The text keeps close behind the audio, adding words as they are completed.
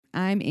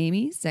I'm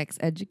Amy, sex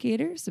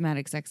educator,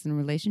 somatic sex and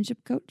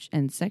relationship coach,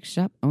 and sex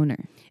shop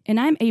owner. And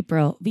I'm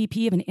April,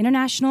 VP of an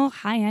international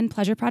high-end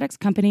pleasure products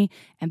company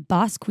and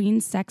boss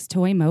queen sex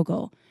toy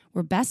mogul.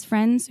 We're best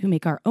friends who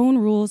make our own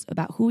rules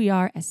about who we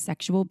are as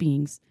sexual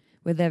beings.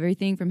 With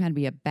everything from how to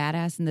be a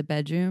badass in the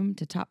bedroom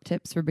to top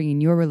tips for bringing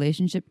your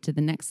relationship to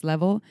the next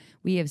level,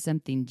 we have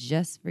something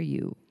just for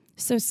you.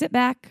 So sit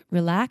back,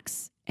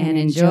 relax, and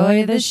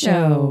enjoy the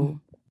show.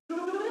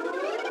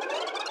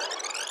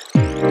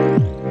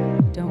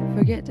 Don't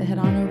forget to head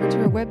on over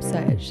to our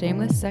website at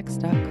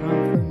shamelesssex.com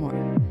for more.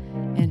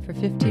 And for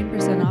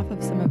 15% off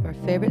of some of our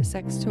favorite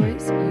sex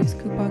toys, use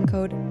coupon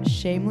code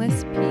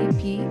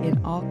SHAMELESSPP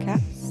in all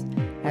caps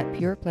at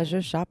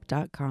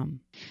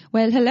purepleasureshop.com.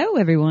 Well, hello,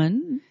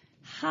 everyone.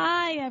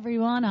 Hi,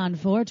 everyone, on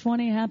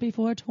 420. Happy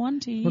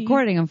 420.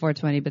 Recording on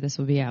 420, but this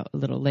will be out a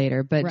little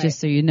later. But Right. just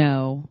so you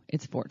know,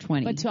 it's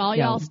 420. But to all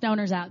y'all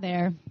stoners out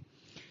there,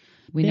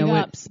 we big know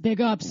ups, big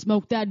ups.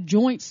 Smoke that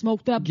joint,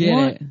 smoke that Get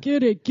blunt. it.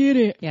 Get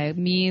it. Yeah,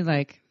 me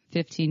like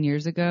 15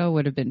 years ago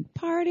would have been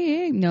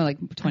partying. No, like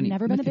 20. I've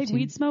never been a big 15.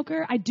 weed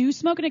smoker. I do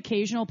smoke an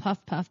occasional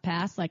puff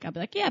pass. Like I'll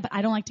be like, yeah, but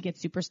I don't like to get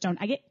super stoned.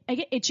 I get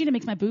itchy and it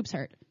makes my boobs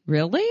hurt.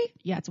 Really?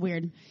 Yeah, it's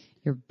weird.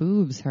 Your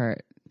boobs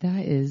hurt.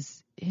 That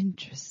is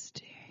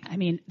interesting. I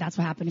mean, that's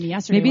what happened to me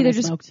yesterday. Maybe when they're I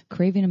just smoked.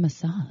 craving a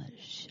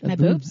massage. My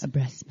boobs? A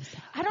breast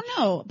massage. I don't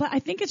know, but I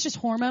think it's just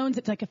hormones.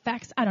 It's like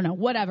affects. I don't know.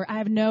 Whatever. I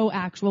have no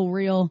actual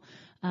real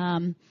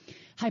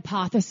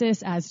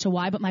hypothesis as to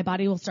why, but my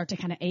body will start to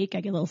kind of ache.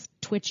 I get a little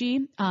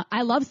twitchy.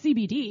 I love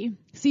CBD.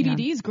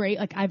 CBD is great.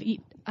 Like I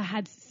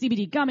had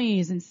CBD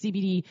gummies and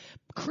CBD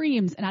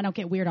creams, and I don't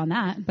get weird on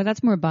that. But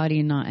that's more body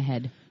and not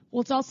head. Well,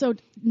 it's also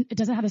it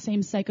doesn't have the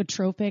same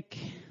psychotropic.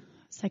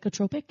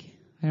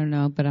 I don't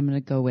know, but I'm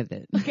going to go with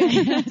it. Okay.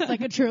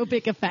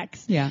 Psychotropic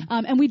effects. Yeah.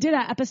 And we did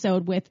an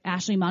episode with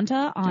Ashley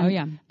Manta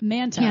on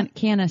Manta.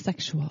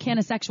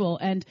 Canisexual,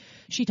 and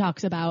she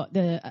talks about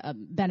the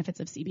benefits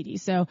of CBD.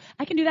 So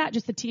I can do that.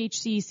 Just the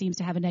THC seems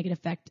to have a negative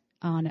effect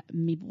on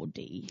me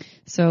body.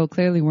 So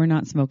clearly we're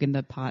not smoking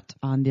the pot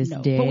on this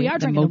day. But we are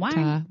drinking the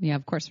wine. Yeah,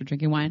 of course we're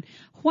drinking wine.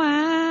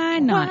 Why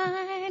not?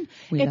 Wine.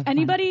 We If love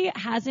anybody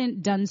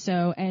hasn't done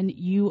so and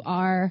you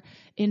are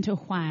into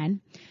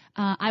wine,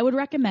 I would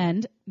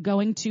recommend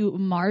going to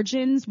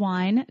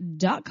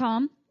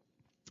marginswine.com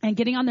and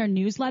getting on their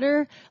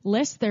newsletter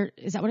list.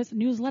 Is that what it's?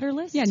 Newsletter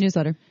list? Yeah,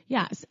 newsletter.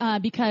 Yes,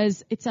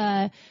 because it's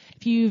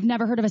if you've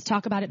never heard of us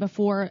talk about it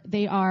before,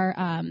 they are,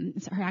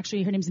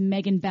 her name's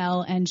Megan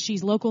Bell, and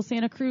she's local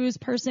Santa Cruz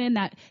person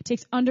that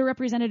takes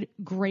underrepresented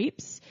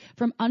grapes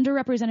from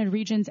underrepresented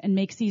regions and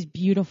makes these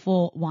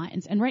beautiful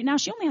wines. And right now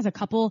she only has a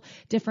couple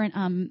different,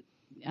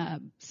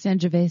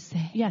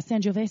 Sangiovese. Yeah,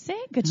 Sangiovese.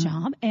 Good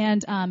job.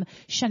 And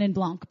Chenin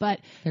Blanc. But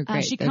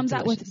she comes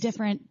out with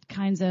different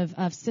kinds of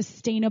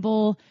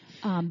sustainable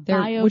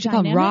biodynamic. What you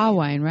call raw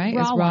wine, right?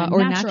 Raw wine.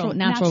 Or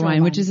natural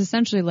wine, which is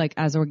essentially like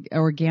as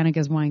organic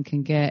as wine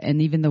can get.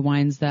 And even the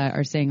wines that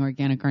are saying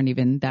organic aren't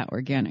even that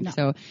organic. No.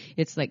 So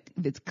it's like,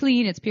 it's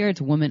clean, it's pure,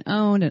 it's woman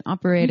owned and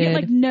operated. You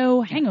get like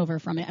no hangover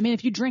from it. I mean,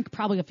 if you drink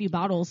probably a few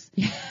bottles,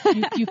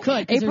 you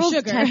could. April's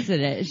sugar.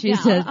 tested it. She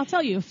says, I'll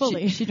tell you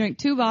fully. She drank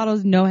 2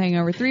 bottles, no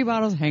hangover, 3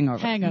 bottles,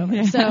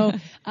 hangover. So,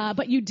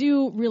 but you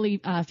do really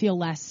feel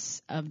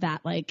less of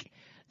that like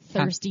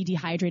thirsty,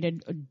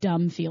 dehydrated,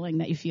 dumb feeling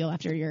that you feel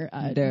after your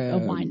a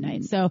wine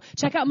night. So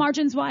check out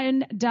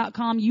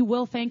marginswine.com. You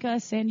will thank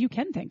us, and you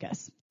can thank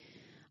us.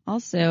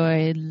 Also,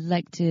 I'd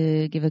like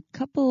to give a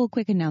couple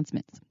quick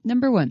announcements.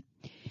 Number 1,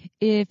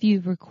 if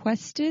you've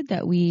requested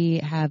that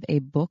we have a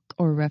book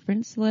or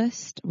reference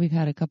list, we've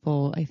had a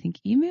couple, I think,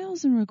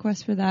 emails and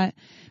requests for that,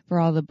 for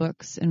all the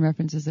books and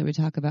references that we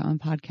talk about on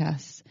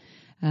podcasts.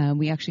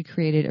 We actually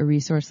created a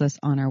resource list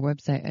on our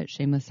website at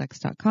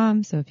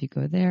shamelesssex.com. So if you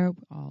go there,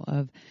 all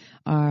of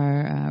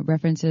our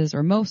references,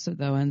 or most of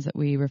the ones that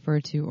we refer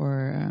to,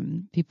 or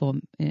people,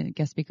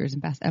 guest speakers in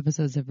past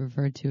episodes have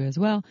referred to as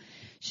well,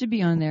 should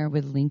be on there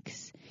with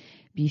links.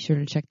 Be sure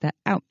to check that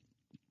out.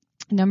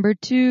 Number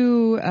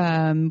 2,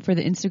 for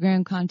the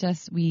Instagram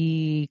contest,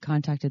 we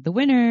contacted the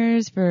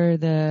winners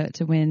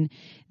to win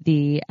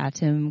the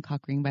Atom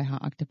Cock Ring by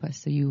Hot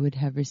Octopus. So you would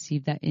have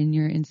received that in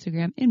your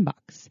Instagram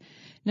inbox.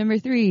 Number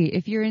 3,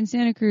 if you're in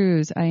Santa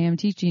Cruz, I am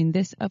teaching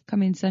this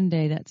upcoming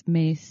Sunday. That's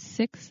May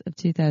 6th of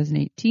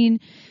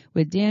 2018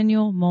 with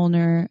Daniel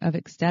Molnar of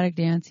Ecstatic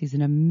Dance. He's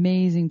an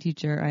amazing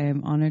teacher. I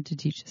am honored to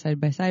teach side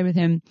by side with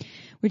him.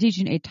 We're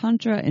teaching a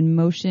Tantra in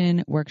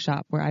Motion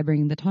workshop where I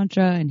bring the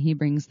Tantra and he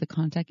brings the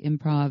contact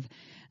improv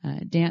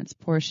dance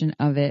portion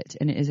of it,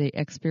 and it is a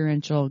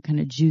experiential, kind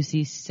of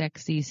juicy,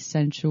 sexy,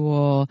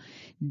 sensual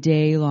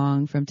day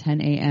long from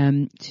 10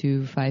 a.m.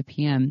 to 5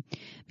 p.m.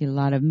 Be a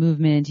lot of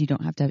movement. You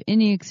don't have to have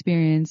any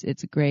experience.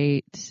 It's a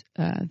great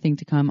thing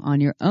to come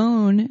on your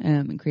own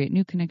and create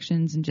new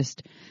connections and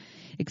just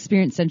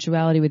experience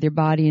sensuality with your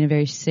body in a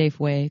very safe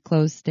way.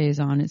 Clothes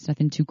stays on. It's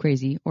nothing too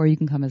crazy. Or you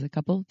can come as a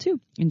couple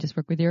too and just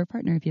work with your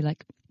partner if you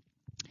like.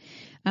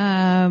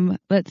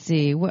 Let's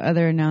see. What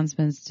other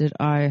announcements did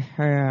I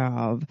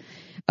have?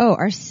 Oh,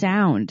 our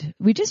sound.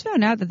 We just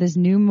found out that this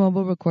new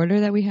mobile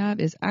recorder that we have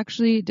is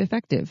actually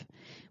defective.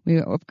 We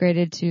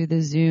upgraded to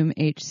the Zoom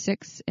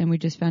H6 and we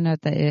just found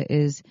out that it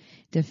is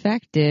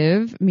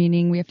defective,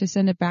 meaning we have to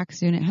send it back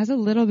soon. It has a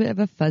little bit of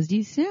a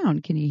fuzzy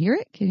sound. Can you hear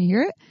it? Can you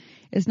hear it?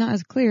 It's not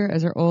as clear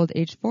as our old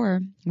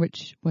H4,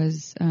 which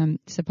was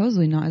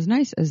supposedly not as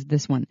nice as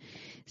this one.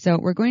 So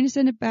we're going to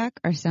send it back.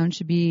 Our sound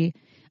should be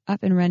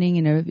up and running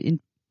in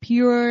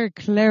pure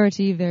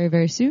clarity very,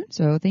 very soon.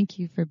 So thank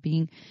you for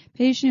being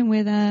patient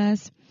with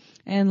us.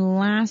 And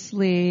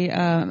lastly,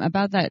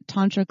 about that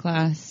Tantra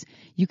class,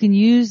 you can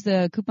use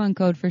the coupon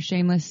code for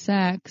Shameless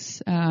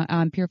Sex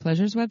on Pure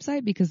Pleasure's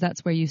website because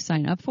that's where you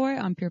sign up for it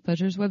on Pure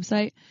Pleasure's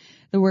website.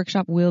 The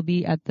workshop will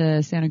be at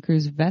the Santa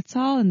Cruz Vets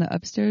Hall in the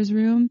upstairs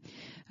room,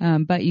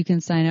 but you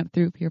can sign up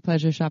through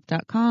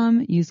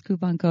purepleasureshop.com. Use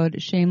coupon code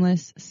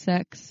Shameless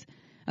Sex.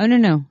 Oh,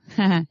 no.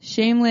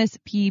 Shameless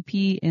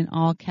PP in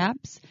all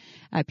caps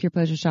at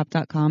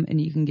purepleasureshop.com,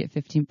 and you can get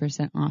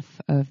 15%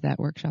 off of that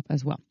workshop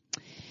as well.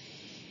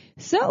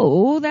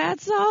 So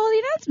that's all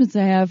the announcements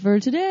I have for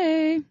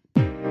today.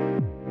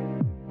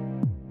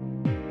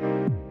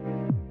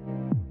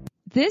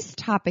 This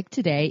topic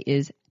today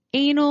is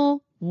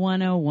anal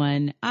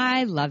 101.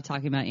 I love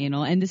talking about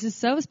anal, and this is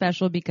so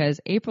special because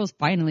April's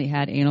finally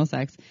had anal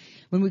sex.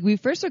 When we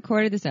first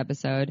recorded this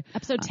episode,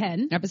 Episode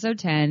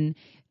 10,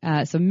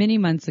 so many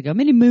moons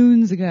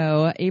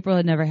ago, April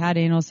had never had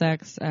anal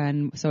sex,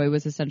 and so it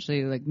was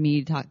essentially like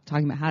me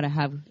talking about how to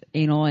have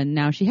anal, and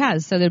now she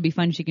has. So it'll be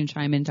fun. She can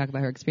chime in and talk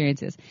about her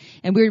experiences.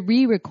 And we're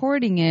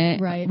re-recording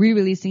it, right,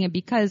 re-releasing it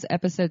because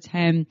episode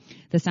 10,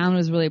 the sound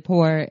was really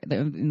poor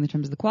in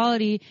terms of the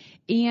quality,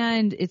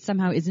 and it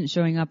somehow isn't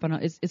showing up on.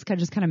 It's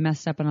just kind of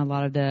messed up on a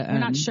lot of the. We're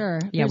not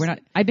sure. Yeah, we're not.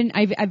 I've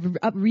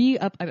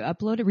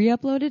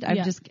re-uploaded.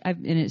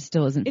 And it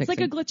still isn't. It's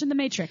fixing. like a glitch in the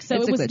matrix.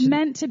 So it was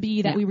meant to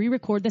be that we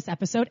re-record this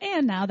episode,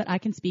 and now that I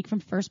can speak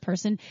from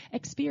first-person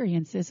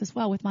experiences as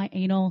well with my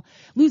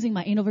losing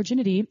my anal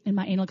virginity and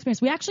my anal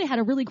experience. We actually had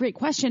a really great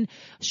question,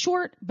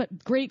 short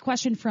but great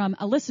question from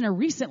a listener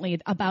recently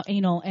about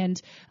anal,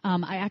 and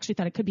I actually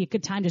thought it could be a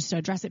good time just to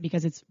address it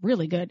because it's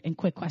really good and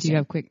quick question. Do you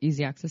have quick,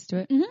 easy access to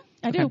it? Mm-hmm.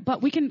 I do,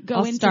 but we can go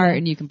I'll into start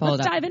and you can pull it up.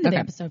 Let's dive into the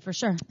episode for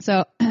sure.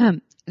 So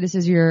this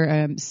is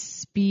your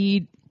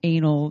speed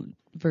anal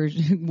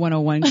version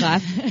 101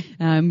 class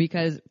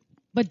because.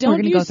 But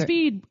don't use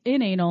speed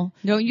in anal.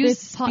 Don't use this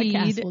speed.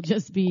 Podcast will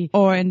just be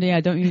don't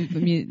use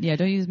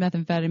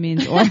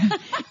methamphetamines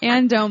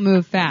and don't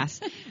move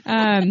fast.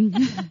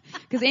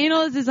 Because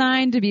anal is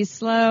designed to be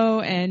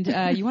slow and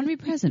you want to be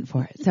present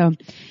for it. So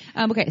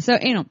so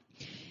anal.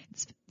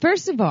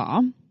 First of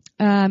all,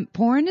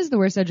 porn is the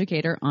worst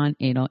educator on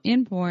anal.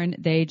 In porn,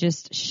 they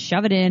just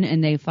shove it in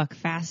and they fuck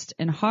fast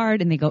and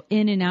hard and they go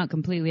in and out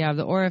completely out of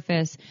the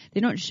orifice. They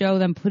don't show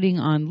them putting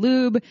on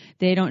lube.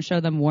 They don't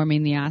show them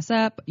warming the ass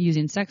up,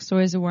 using sex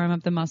toys to warm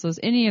up the muscles,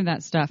 any of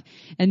that stuff.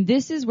 And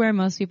this is where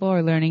most people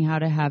are learning how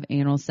to have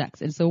anal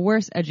sex. It's the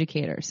worst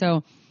educator.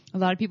 So a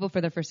lot of people, for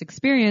their first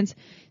experience,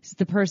 it's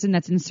the person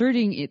that's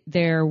inserting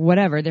their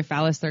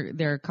phallus,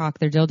 their cock,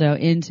 their dildo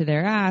into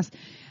their ass.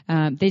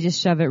 They just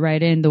shove it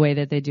right in the way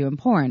that they do in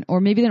porn. Or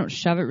maybe they don't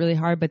shove it really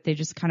hard, but they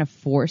just kind of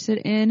force it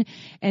in,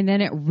 and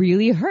then it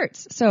really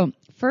hurts. So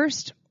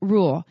first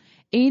rule,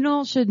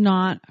 anal should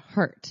not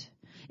hurt.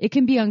 It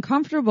can be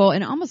uncomfortable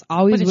and almost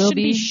always will be. But it should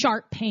be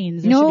sharp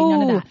pains. There should be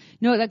none of that.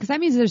 No, because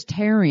that means there's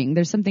tearing.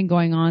 There's something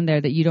going on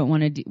there that you don't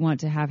want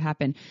to have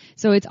happen.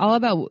 So it's all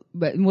about,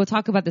 but we'll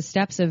talk about the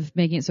steps of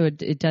making it so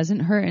it doesn't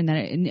hurt.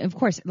 And of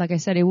course, like I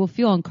said, it will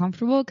feel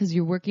uncomfortable because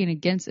you're working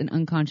against an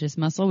unconscious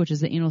muscle, which is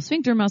the anal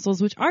sphincter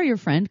muscles, which are your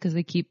friend because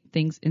they keep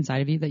things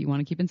inside of you that you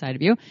want to keep inside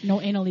of you. No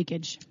anal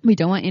leakage. We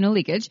don't want anal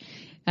leakage.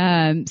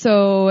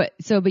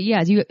 But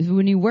yeah,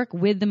 when you work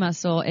with the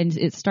muscle and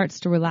it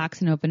starts to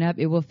relax and open up,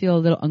 it will feel a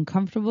little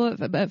uncomfortable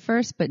at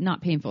first, but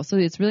not painful. So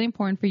it's really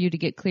important for you to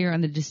get clear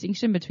on the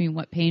distinction between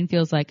what pain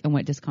feels like and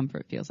what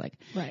discomfort feels like.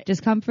 Right.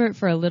 Discomfort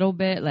for a little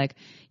bit, like,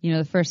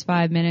 the first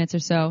 5 minutes or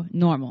so,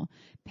 normal.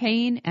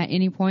 Pain at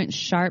any point,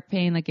 sharp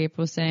pain, like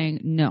April was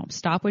saying, no.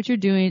 Stop what you're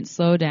doing,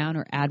 slow down,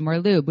 or add more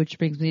lube, which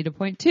brings me to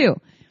point 2.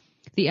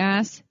 The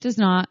ass does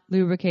not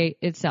lubricate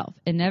itself.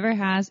 It never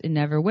has. It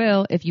never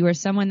will. If you are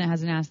someone that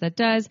has an ass that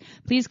does,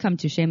 please come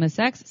to Shameless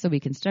Sex so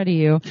we can study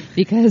you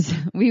because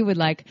we would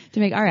like to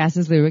make our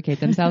asses lubricate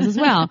themselves as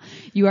well.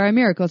 You are a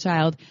miracle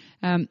child.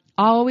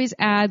 Always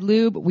add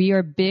lube. We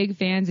are big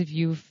fans, if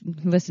you've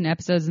listened to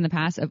episodes in the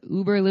past, of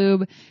Uber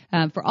Lube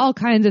for all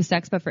kinds of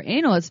sex. But for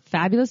anal, it's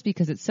fabulous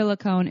because it's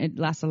silicone. It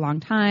lasts a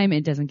long time.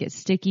 It doesn't get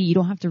sticky. You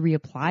don't have to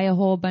reapply a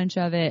whole bunch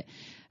of it.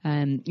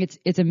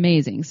 It's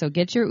amazing. So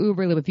get your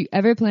Uber Lube. If you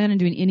ever plan on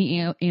doing any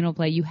anal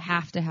play, you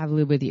have to have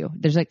lube with you.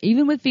 There's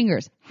even with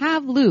fingers,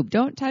 have lube.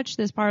 Don't touch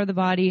this part of the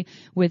body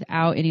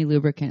without any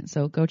lubricant.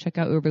 So go check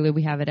out Uber Lube.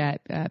 We have it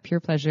at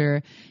Pure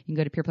Pleasure. You can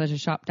go to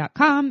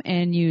purepleasureshop.com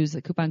and use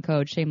the coupon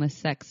code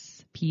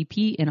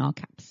ShamelessSexPP in all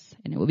caps,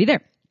 and it will be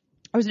there.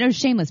 Or no,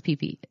 shameless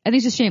PP. I think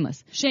it's just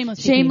shameless. Shameless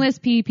PP. Shameless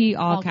PP,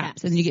 all All caps.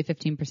 caps. And then you get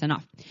 15%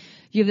 off.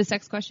 You have the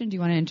sex question? Do you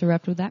want to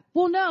interrupt with that?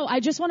 Well, no, I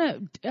just want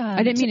to.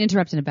 I didn't mean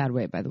interrupt in a bad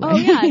way, by the way. Oh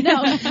yeah,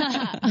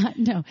 no,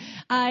 no.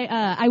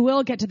 I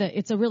will get to the.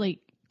 It's a really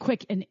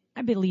quick and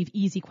I believe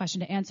easy question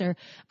to answer.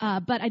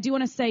 But I do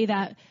want to say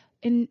that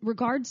in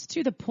regards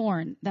to the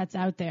porn that's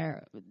out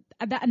there,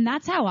 and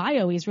that's how I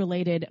always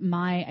related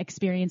my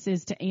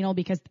experiences to anal,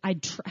 because I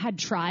had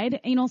tried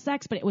anal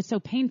sex, but it was so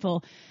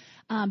painful.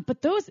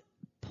 But those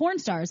porn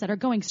stars that are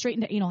going straight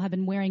into anal have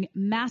been wearing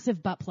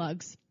massive butt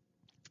plugs,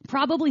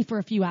 probably for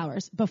a few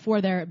hours before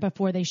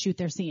they shoot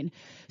their scene.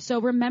 So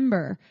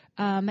remember,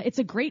 it's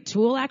a great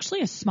tool,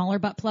 actually, a smaller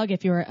butt plug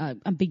if you're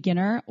a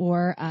beginner,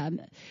 or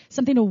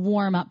something to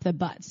warm up the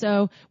butt.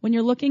 So when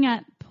you're looking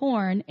at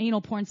porn,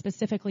 anal porn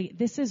specifically,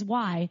 this is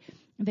why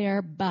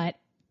their butt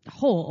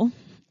hole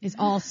is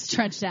all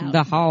stretched out.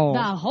 The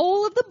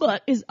hole of the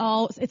butt is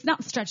it's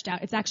not stretched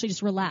out. It's actually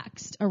just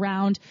relaxed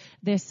around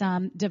this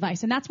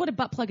device. And that's what a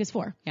butt plug is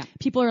for. Yeah.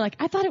 People are like,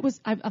 I thought it was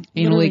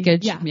anal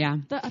leakage. Yeah. Yeah.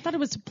 I thought it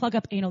was to plug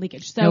up anal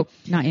leakage. So nope,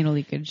 not anal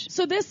leakage.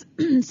 So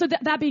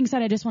that being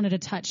said, I just wanted to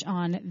touch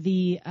on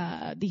the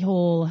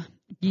whole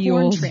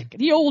porn trick.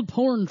 The old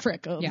porn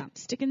trick of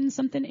sticking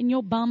something in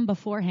your bum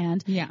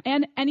beforehand. Yeah.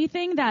 And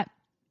anything that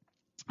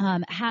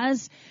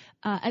has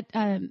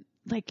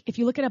like if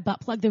you look at a butt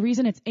plug, the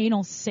reason it's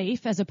anal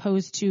safe as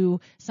opposed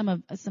to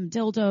some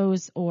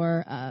dildos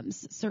or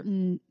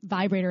certain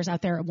vibrators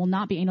out there will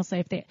not be anal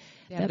safe. The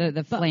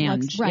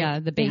flange, plugs, right, yeah,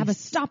 the base. They have a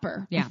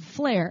stopper, a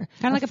flare,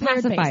 kind of like a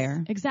pacifier.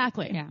 Base.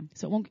 Exactly. Yeah.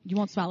 So you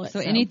won't swallow it.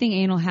 So anything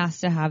anal has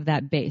to have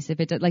that base.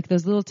 If it like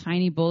those little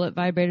tiny bullet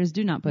vibrators,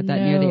 do not put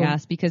that near the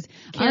ass, because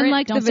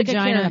unlike the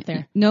vagina, up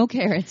there. No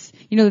carrots.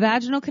 You know, the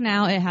vaginal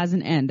canal, it has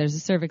an end. There's a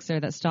cervix there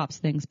that stops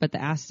things, but the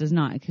ass does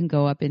not. It can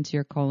go up into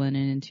your colon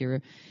and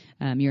into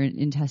your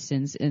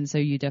intestines, and so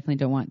you definitely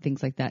don't want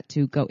things like that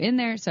to go in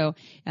there. So,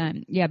 but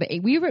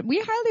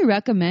we highly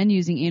recommend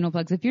using anal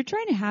plugs if you're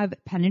trying to have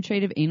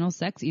penetrative anal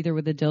sex, either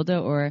with a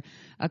dildo or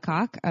a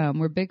cock.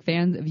 We're big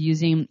fans of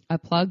using a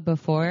plug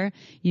before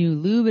you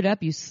lube it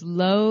up. You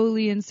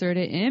slowly insert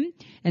it in,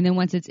 and then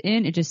once it's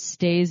in, it just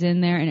stays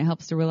in there, and it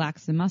helps to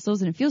relax the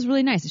muscles, and it feels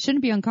really nice. It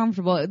shouldn't be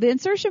uncomfortable. The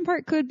insertion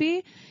part could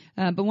be.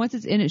 But once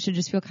it's in, it should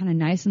just feel kind of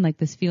nice and like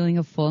this feeling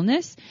of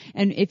fullness.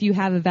 And if you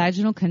have a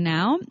vaginal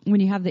canal,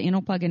 when you have the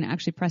anal plug in, it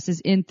actually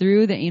presses in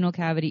through the anal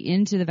cavity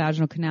into the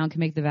vaginal canal and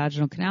can make the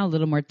vaginal canal a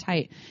little more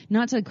tight.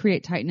 Not to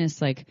create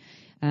tightness like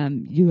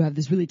you have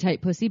this really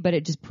tight pussy, but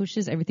it just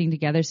pushes everything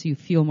together so you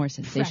feel more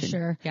sensation.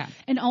 Pressure. Yeah.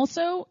 And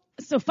also,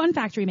 so Fun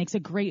Factory makes a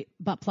great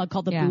butt plug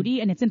called the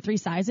Booty, and it's in 3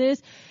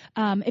 sizes.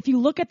 If you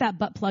look at that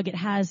butt plug, it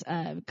has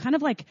kind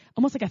of like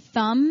almost like a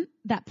thumb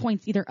that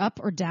points either up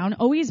or down.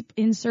 Always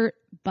insert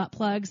butt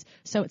plugs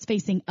so it's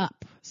facing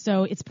up,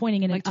 so it's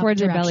pointing in like an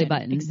towards up your belly direction.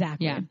 button.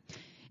 Exactly. Yeah.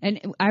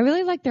 And I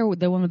really like the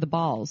one with the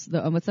balls.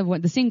 What's the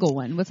one? The single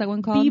one. What's that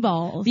one called?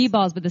 B-balls.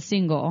 B-balls, but the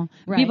single.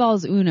 Right.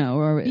 B-balls Uno.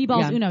 Or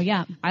B-balls Uno,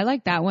 yeah. I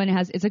like that one.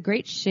 It's a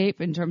great shape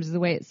in terms of the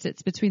way it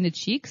sits between the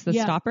cheeks, the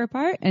stopper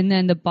part. And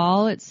then the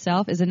ball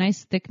itself is a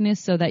nice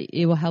thickness so that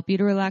it will help you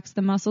to relax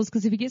the muscles.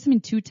 Because if you get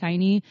something too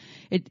tiny,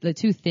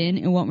 too thin,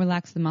 it won't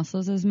relax the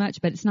muscles as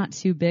much. But it's not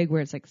too big where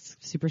it's like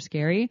super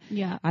scary.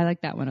 Yeah. I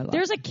like that one a lot.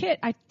 There's a kit,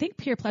 I think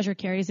Pure Pleasure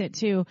carries it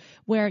too,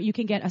 where you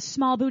can get a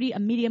small booty, a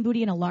medium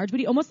booty, and a large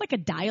booty. Almost like a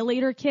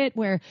dilator kit,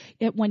 where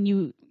when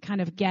you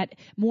kind of get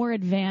more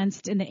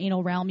advanced in the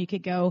anal realm, you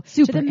could go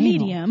to the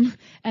medium,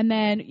 and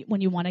then when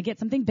you want to get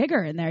something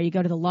bigger in there, you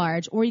go to the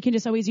large, or you can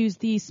just always use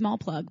the small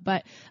plug.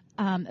 But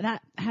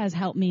that has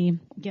helped me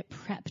get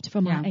prepped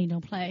for my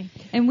anal play.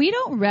 And we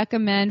don't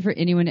recommend for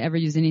anyone to ever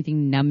use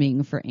anything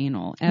numbing for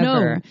anal,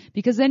 ever. No.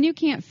 Because then you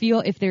can't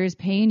feel, if there is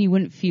pain, you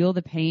wouldn't feel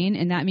the pain,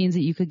 and that means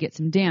that you could get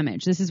some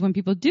damage. This is when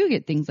people do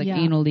get things like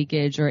anal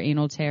leakage or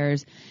anal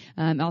tears.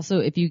 Also,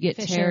 if you get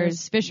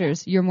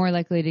fissures, you're more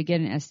likely to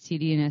get an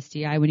STD and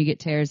STI when you get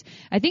tears.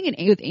 I think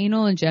with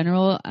anal in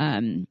general,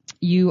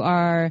 you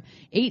are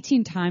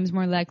 18 times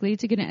more likely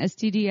to get an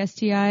STD,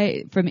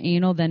 STI from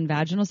anal than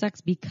vaginal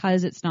sex,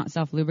 because it's not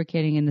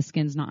self-lubricating and the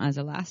skin's not as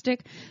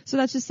elastic. So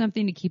that's just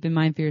something to keep in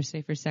mind for your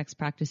safer sex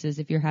practices.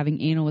 If you're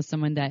having anal with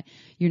someone that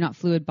you're not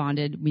fluid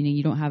bonded, meaning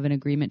you don't have an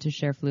agreement to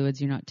share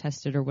fluids, you're not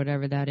tested or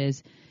whatever that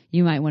is,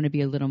 you might want to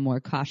be a little more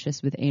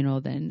cautious with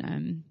anal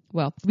than,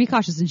 be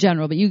cautious in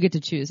general, but you get to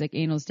choose. Like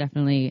anal is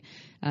definitely,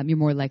 you're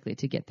more likely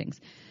to get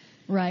things.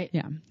 Right.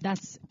 Yeah.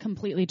 That's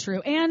completely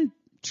true. And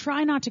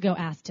try not to go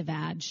ass to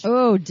vag.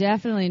 Oh,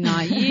 definitely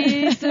not.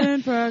 Yeast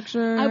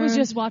infection. I was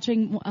just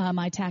watching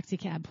my taxi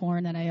cab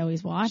porn that I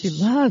always watch. She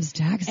loves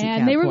taxi cab porn.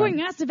 And they were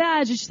going ass to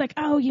vag, and she's like,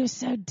 "Oh, you're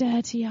so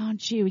dirty,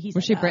 aren't you?"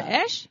 Was she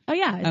British? Oh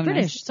yeah, it's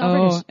British. Nice. It's all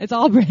British. It's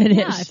all British.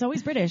 Yeah, it's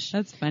always British.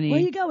 That's funny. Where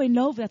you going?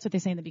 No, that's what they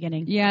say in the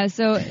beginning. Yeah,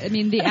 so I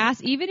mean, the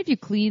ass. Even if you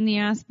clean the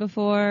ass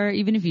before,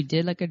 even if you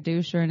did like a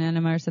douche or an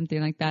enema or something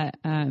like that,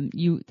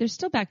 there's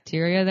still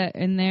bacteria that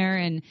in there,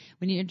 and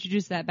when you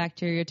introduce that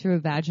bacteria to a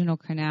vaginal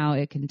canal,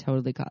 it can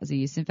totally cause a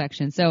yeast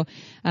infection. So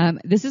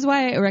this is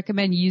why I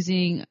recommend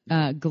using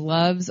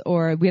gloves,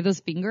 or we have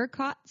those finger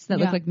cots that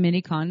look like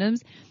mini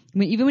condoms.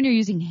 Even when you're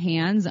using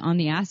hands on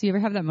the ass, you ever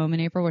have that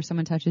moment, April, where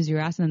someone touches your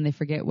ass and then they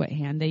forget what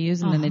hand they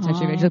use, and then they touch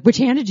your vag? You're like, which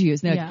hand did you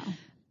use? And they're like,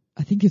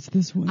 I think it's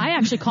this one. I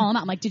actually call them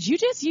out. I'm like, did you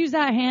just use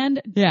that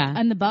hand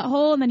in the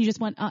butthole? And then you just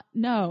went,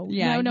 no,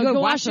 go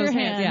wash your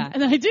hands. Yeah.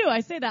 And then I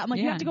say that. I'm like,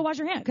 you have to go wash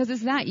your hands. Because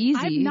it's that easy.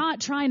 I'm not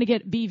trying to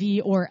get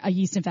BV or a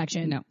yeast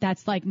infection. No.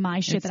 That's like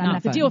my shit that I'm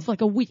going to have to deal with for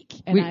like a week.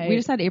 And we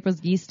just had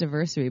April's yeast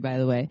anniversary, by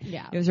the way.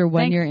 Yeah. It was her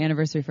 1 year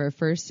anniversary for her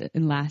first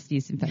and last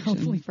yeast infection.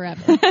 Hopefully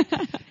forever.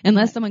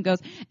 Unless someone goes,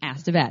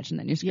 ass to vag, and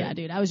then you're screwed. Yeah,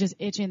 dude. I was just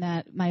itching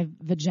that my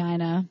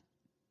vagina,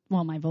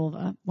 my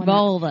vulva.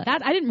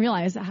 I didn't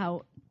realize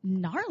how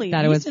gnarly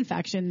yeast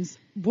infections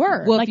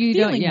were. Well, like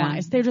feeling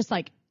wise, they're just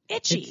like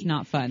itchy. It's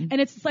not fun.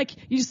 And it's like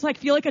you just like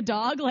feel like a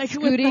dog like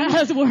that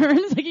has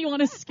worms, like you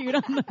want to scoot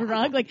on the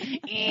rug, like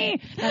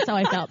that's how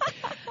I felt.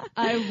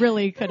 I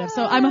really could have.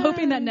 So I'm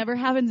hoping that never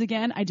happens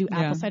again. I do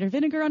apple cider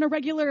vinegar on a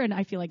regular, and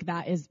I feel like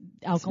that is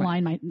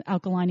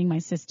alkalining my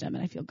system,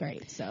 and I feel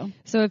great. So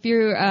if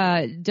you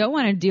don't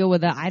want to deal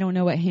with I don't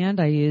know what hand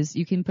I use,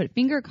 you can put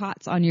finger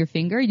cots on your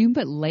finger. You can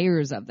put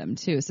layers of them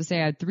too. So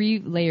say I had 3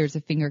 layers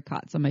of finger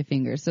cots on my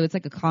fingers. So it's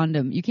like a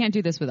condom. You can't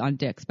do this on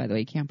dicks, by the way.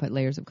 You can't put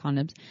layers of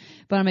condoms.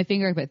 But on my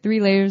finger, I put 3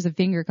 layers of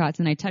finger cots,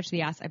 and I touch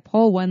the ass. I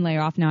pull 1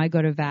 layer off. Now I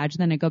go to vag.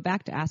 Then I go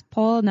back to ass,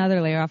 pull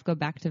another layer off, go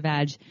back to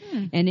vag.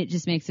 And it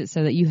just makes it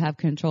so that you have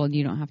control and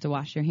you don't have to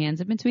wash your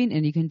hands in between.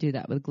 And you can do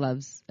that with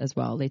gloves as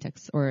well,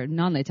 latex or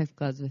non-latex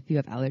gloves if you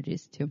have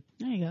allergies too.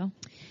 There you go.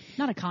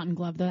 Not a cotton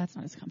glove though. That's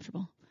not as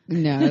comfortable.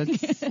 No,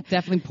 it's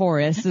definitely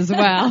porous as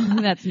well.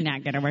 That's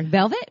not going to work.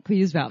 Velvet? Can we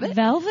use velvet?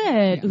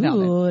 Velvet. Yeah,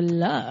 velvet. Ooh,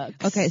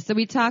 Lux. Okay, so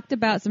we talked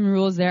about some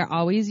rules there.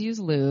 Always use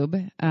lube.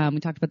 We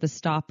talked about the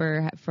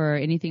stopper for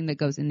anything that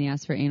goes in the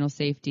ass for anal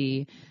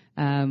safety.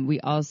 We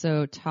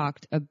also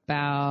talked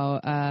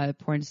about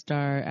porn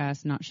star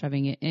ass not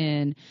shoving it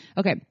in.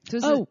 Okay.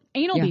 So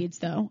anal beads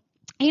though.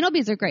 Anal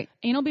beads are great.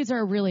 Anal beads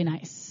are really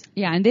nice.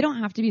 Yeah, and they don't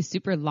have to be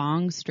super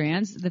long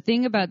strands. The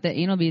thing about the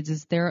anal beads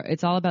is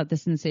it's all about the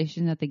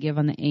sensation that they give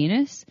on the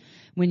anus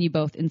when you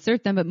both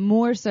insert them, but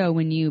more so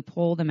when you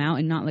pull them out,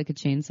 and not like a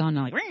chainsaw,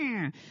 not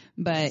like,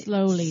 but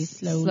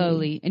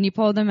slowly. And you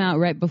pull them out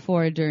right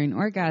before or during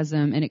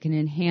orgasm, and it can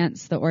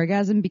enhance the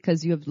orgasm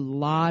because you have a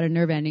lot of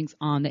nerve endings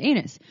on the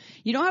anus.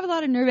 You don't have a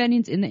lot of nerve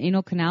endings in the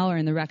anal canal or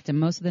in the rectum.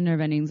 Most of the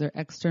nerve endings are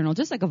external,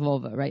 just like a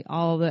vulva, right?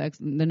 All the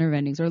nerve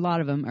endings, or a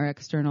lot of them, are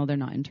external. They're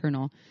not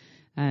internal.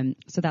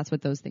 So that's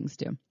what those things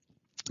do.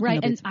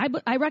 Right. And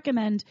I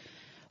recommend,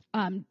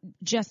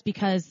 just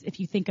because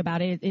if you think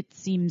about it, it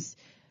seems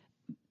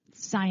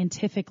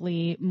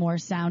scientifically more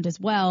sound as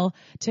well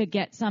to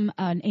get some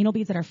anal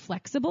beads that are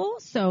flexible.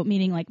 So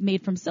meaning like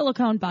made from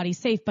silicone, body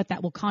safe, but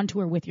that will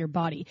contour with your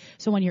body.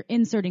 So when you're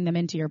inserting them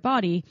into your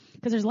body,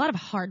 because there's a lot of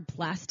hard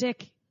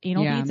plastic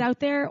anal beads out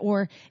there,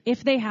 or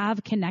if they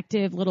have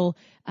connective little,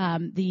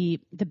 the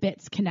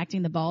bits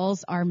connecting the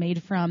balls are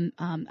made from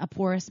a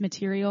porous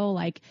material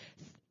like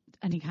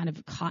any kind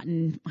of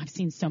cotton. I've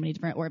seen so many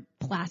different, or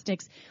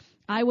plastics.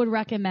 I would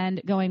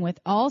recommend going with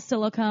all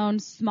silicone,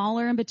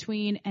 smaller in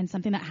between, and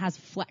something that has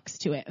flex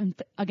to it. And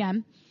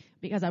again,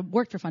 because I've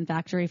worked for Fun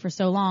Factory for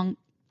so long,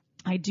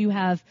 I do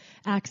have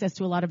access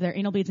to a lot of their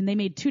anal beads, and they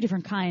made 2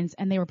 different kinds,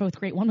 and they were both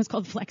great. One was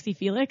called Flexi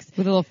Felix.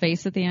 With a little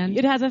face at the end?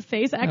 It has a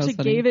face. I actually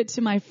gave it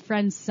to my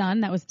friend's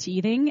son that was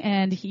teething,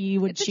 and he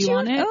would chew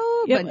on it.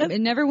 Oh, but it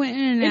never went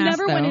in an ass, It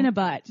never went in a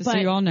butt. Just so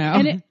you all know.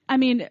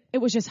 And it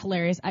was just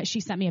hilarious. She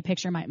sent me a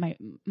picture,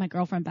 my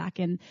girlfriend back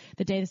in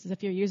the day, this is a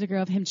few years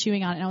ago, of him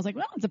chewing on it, and I was like,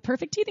 well, it's a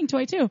perfect teething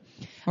toy, too.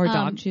 Or a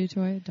dog chew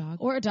toy.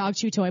 Or a dog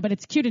chew toy, but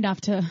it's cute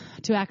enough to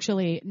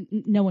actually,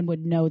 no one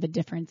would know the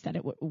difference that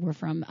it were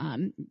from,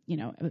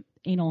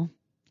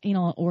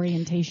 anal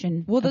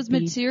orientation. Well, those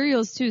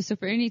materials too. So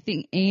for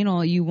anything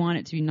anal, you want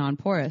it to be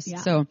non-porous. Yeah.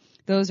 So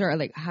those are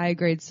like high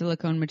grade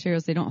silicone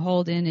materials. They don't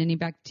hold in any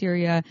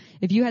bacteria.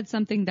 If you had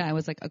something that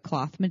was like a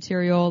cloth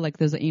material, like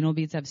those anal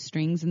beads have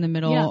strings in the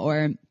middle,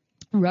 or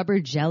rubber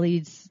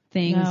jellied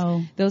things,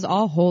 those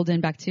all hold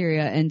in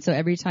bacteria. And so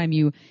every time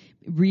you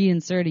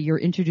reinsert it, you're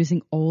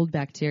introducing old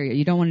bacteria.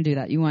 You don't want to do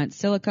that. You want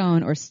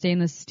silicone or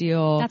stainless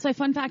steel. That's why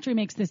Fun Factory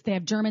makes this. They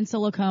have German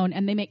silicone,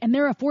 and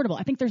they're affordable.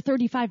 I think they're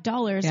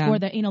 $35 for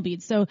the anal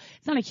beads. So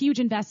it's not a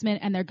huge investment,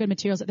 and they're good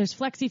materials. There's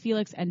Flexi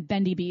Felix and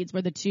Bendy beads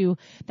were the 2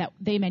 that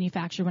they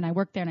manufactured when I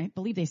worked there, and I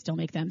believe they still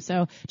make them.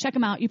 So check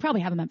them out. You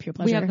probably have them at Pure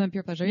Pleasure. We have them at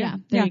Pure Pleasure. Yeah.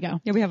 There you go.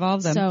 Yeah, we have all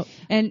of them. So,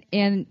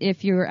 and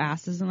if your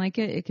ass doesn't like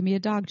it, it can be a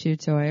dog chew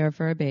toy or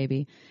for a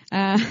baby.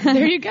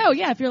 There you go.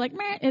 Yeah. If you're like,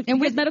 meh,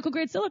 with medical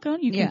grade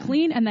silicone, you can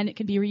clean, and then it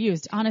can be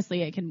reused.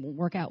 Honestly, it can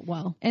work out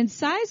well. And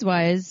size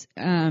wise,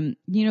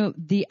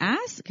 the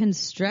ass can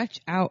stretch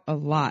out a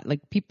lot.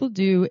 Like people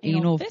do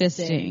anal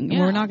fisting. And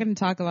we're not going to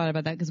talk a lot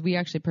about that because we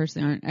actually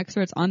personally aren't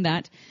experts on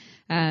that.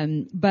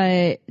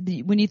 But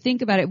when you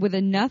think about it, with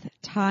enough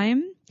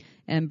time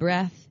and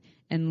breath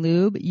and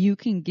lube, you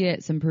can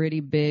get some pretty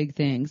big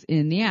things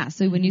in the ass.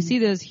 So when you see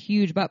those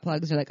huge butt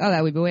plugs, you're like, oh,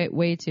 that would be way,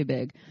 way too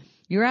big.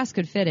 your ass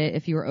could fit it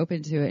if you were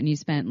open to it and you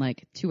spent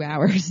like 2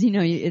 hours.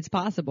 It's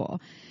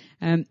possible.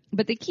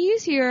 But the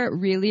keys here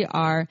really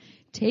are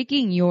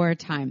taking your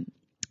time.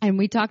 And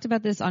we talked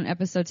about this on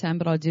episode 10,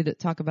 but I'll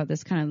talk about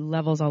this kind of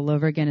levels all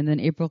over again. And then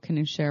April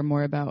can share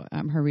more about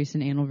her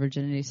recent anal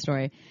virginity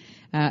story.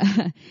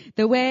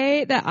 The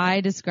way that I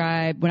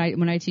describe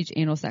when I teach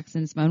anal sex,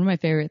 and it's one of my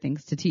favorite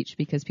things to teach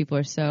because people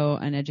are so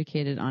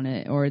uneducated on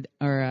it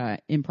or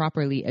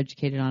improperly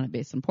educated on it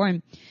based on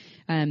porn,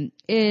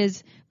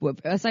 is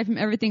aside from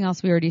everything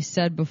else we already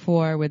said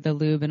before with the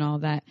lube and all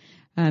that,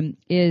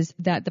 is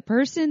that the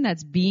person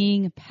that's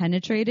being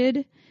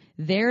penetrated,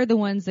 they're the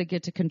ones that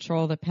get to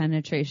control the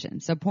penetration.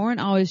 So porn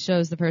always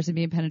shows the person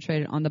being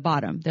penetrated on the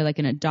bottom. They're like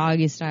in a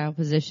doggy style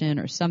position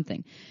or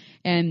something.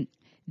 And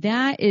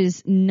that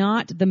is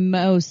not the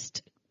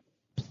most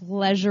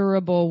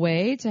pleasurable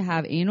way to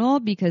have anal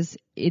because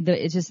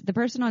it's just the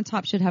person on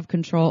top should have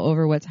control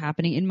over what's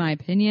happening. In my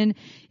opinion,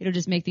 it'll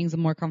just make things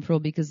more comfortable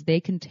because they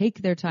can take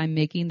their time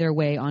making their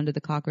way onto the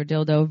cock or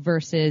dildo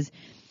versus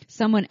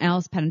someone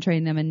else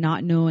penetrating them and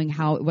not knowing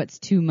what's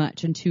too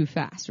much and too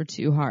fast or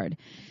too hard.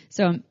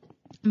 So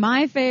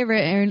my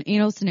favorite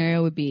anal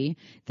scenario would be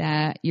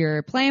that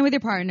you're playing with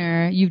your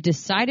partner. You've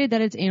decided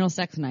that it's anal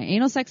sex night.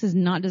 Anal sex is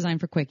not designed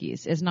for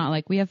quickies. It's not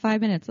like we have 5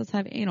 minutes. Let's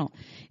have anal.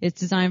 It's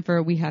designed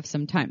for we have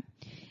some time.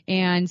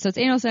 And so it's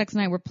anal sex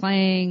night. We're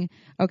playing.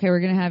 Okay, we're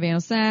going to have anal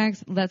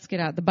sex. Let's get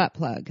out the butt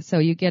plug. So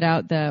you get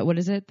out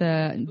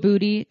the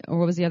booty, or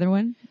what was the other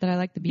one that I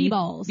like? The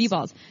B-balls.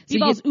 B-balls.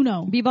 B-balls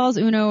Uno. B-balls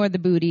Uno or the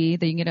booty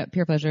that you can get at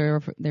Pure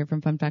Pleasure. They're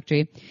from Fun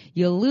Factory.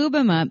 You lube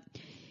them up.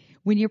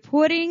 When you're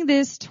putting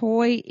this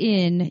toy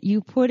in, you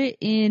put it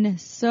in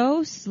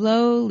so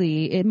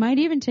slowly. It might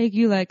even take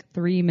you like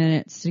 3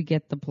 minutes to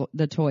get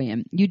the toy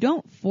in. You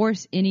don't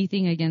force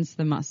anything against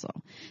the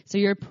muscle. So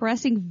you're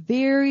pressing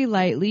very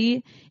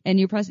lightly and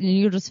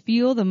you'll just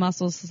feel the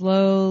muscle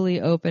slowly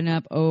open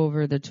up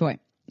over the toy.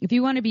 If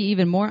you want to be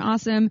even more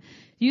awesome,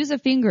 use a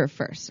finger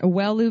first, a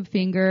well-lubed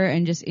finger,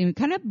 and just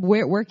kind of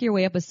work your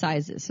way up with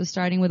sizes. So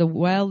starting with a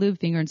well-lubed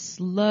finger and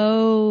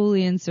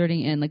slowly inserting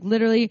in, like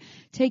literally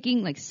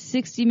taking like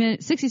 60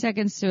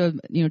 seconds to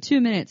 2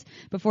 minutes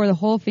before the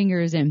whole finger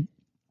is in.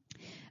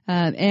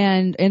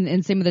 And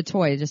same with the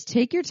toy. Just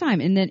take your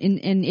time, and then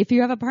and if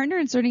you have a partner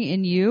inserting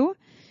in you,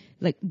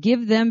 like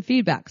give them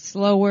feedback,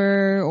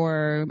 slower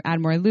or add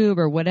more lube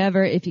or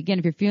whatever. If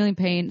you're feeling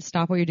pain,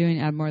 stop what you're doing,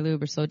 add more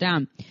lube or slow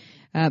down.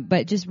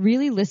 But just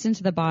really listen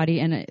to the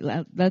body and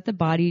let the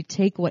body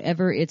take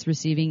whatever it's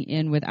receiving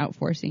in without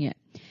forcing it.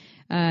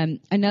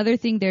 Another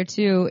thing there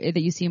too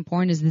that you see in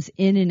porn is this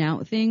in and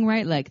out thing,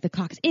 right? Like the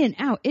cock's in,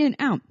 out, in,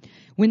 out.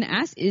 When the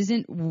ass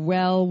isn't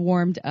well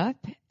warmed up,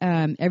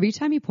 every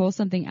time you pull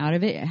something out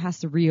of it, it has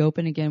to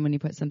reopen again when you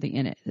put something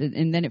in it.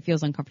 And then it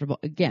feels uncomfortable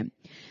again.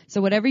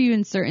 So whatever you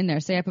insert in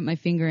there, say I put my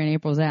finger in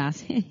April's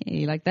ass.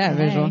 You like that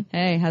visual?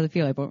 Hey, how's it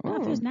feel, April? Oh,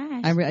 it feels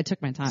nice. I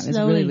took my time.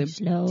 Slowly,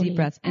 it's really deep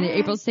breaths. And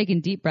April's taking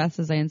deep breaths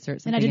as I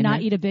insert something. And I did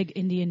not eat a big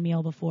Indian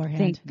meal beforehand.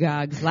 Thank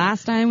God. 'Cause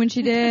last time when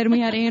she did and we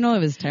had anal, it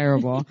was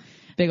terrible.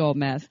 Big old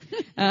mess.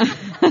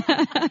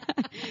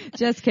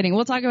 Just kidding.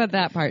 We'll talk about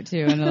that part too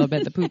in a little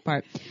bit, the poop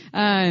part.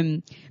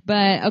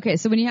 But okay,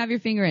 so when you have your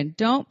finger in,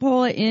 don't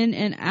pull it in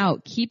and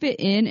out. Keep it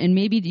in, and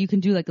maybe you can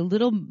do like a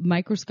little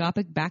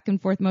microscopic back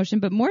and forth motion,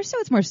 but more so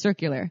it's more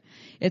circular.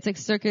 It's like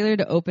circular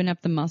to open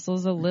up the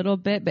muscles a little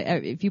bit, but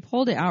if you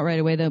pulled it out right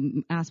away,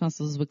 the ass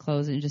muscles would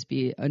close and it'd just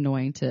be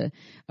annoying to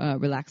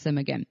relax them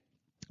again.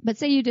 But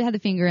say you had the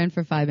finger in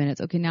for 5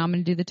 minutes. Okay, now I'm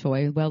going to do the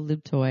toy,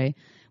 well-lubed toy.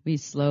 We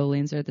slowly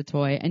insert the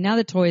toy, and now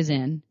the toy's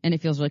in, and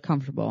it feels really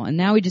comfortable. And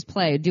now we just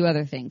play, do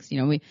other things.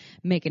 We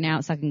making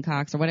out, sucking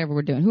cocks, or whatever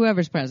we're doing.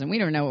 Whoever's present, we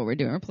don't know what we're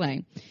doing. We're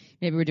playing.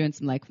 Maybe we're doing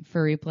some like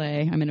furry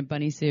play. I'm in a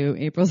bunny suit.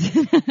 April's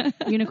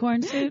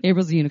unicorn suit.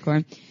 April's a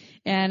unicorn,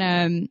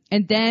 and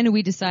then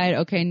we decide,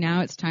 okay, now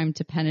it's time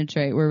to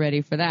penetrate. We're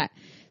ready for that.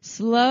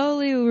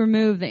 Slowly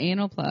remove the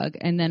anal plug,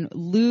 and then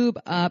lube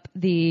up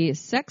the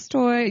sex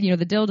toy,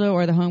 the dildo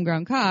or the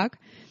homegrown cock.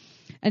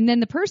 And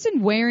then the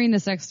person wearing the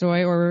sex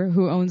toy or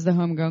who owns the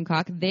homegrown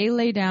cock, they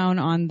lay down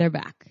on their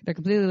back. They're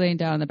completely laying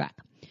down on their back.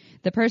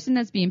 The person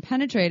that's being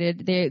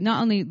penetrated, they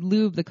not only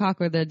lube the cock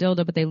or the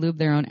dildo, but they lube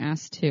their own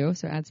ass too.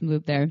 So add some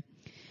lube there.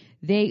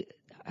 They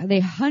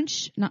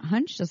not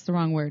hunch, that's the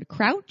wrong word.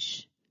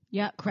 Crouch.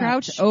 Yeah,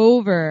 crouch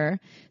over.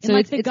 So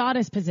it's the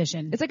goddess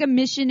position. It's like a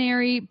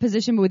missionary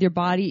position, but with your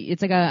body,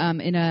 it's like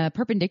in a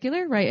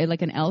perpendicular, right?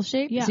 Like an L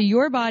shape. Yeah. So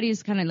your body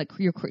is kind of like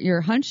you're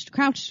hunched,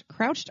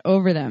 crouched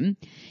over them.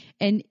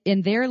 And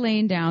they're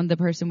laying down, the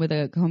person with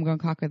a homegrown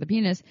cock or the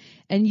penis,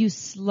 and you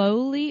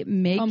slowly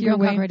make your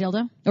way. Homegrown cock or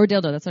dildo? Or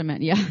dildo, that's what I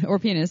meant, yeah. Or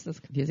penis, that's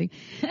confusing.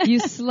 You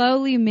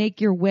slowly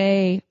make your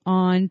way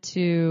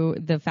onto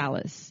the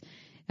phallus.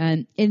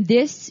 And in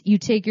this, you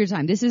take your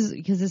time.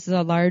 Because this is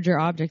a larger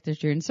object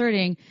that you're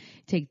inserting.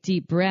 Take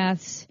deep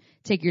breaths.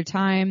 Take your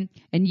time,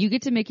 and you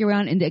get to make your way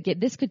around. And again,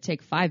 this could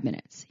take 5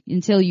 minutes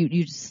until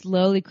you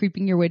slowly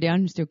creeping your way down.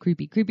 You're still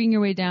creeping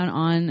your way down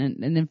on,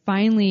 and then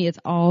finally it's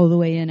all the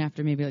way in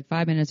after maybe like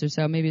 5 minutes or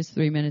so. Maybe it's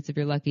 3 minutes if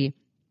you're lucky.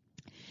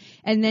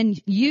 And then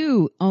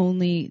you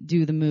only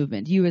do the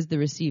movement, you as the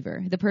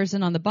receiver. The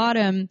person on the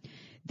bottom,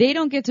 they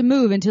don't get to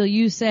move until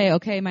you say,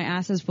 okay, my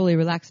ass is fully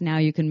relaxed, now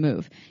you can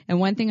move. And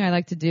one thing I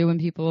like to do when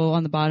people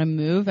on the bottom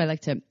move, I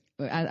like to,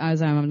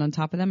 as I'm on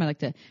top of them, I like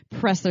to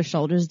press their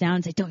shoulders down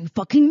and say, don't you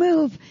fucking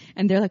move.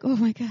 And they're like, oh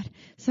my God,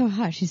 so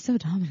hot. She's so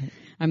dominant.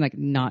 I'm like,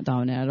 not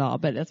dominant at all,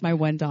 but that's my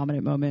one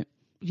dominant moment.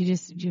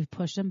 You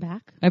push them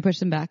back? I push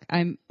them back.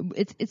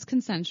 It's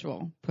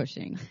consensual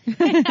pushing.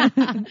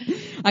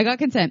 I got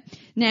consent.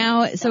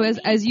 Now, so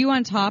as you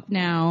on top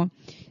now,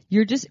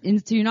 you're so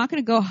you're not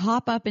going to go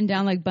hop up and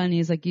down like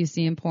bunnies like you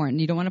see in porn.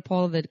 You don't want to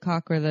pull the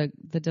cock or the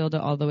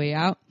dildo all the way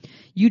out.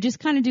 You just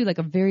kind of do like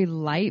a very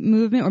light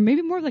movement, or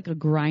maybe more like a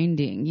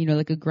grinding,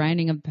 like a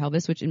grinding of the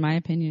pelvis, which in my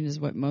opinion is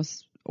what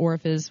most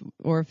orifices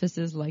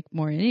like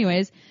more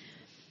anyways.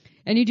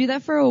 And you do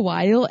that for a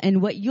while,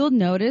 and what you'll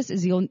notice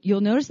is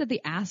you'll notice that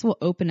the ass will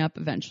open up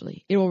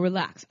eventually. It will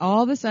relax.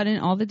 All of a sudden,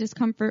 all the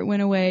discomfort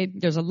went away.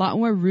 There's a lot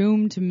more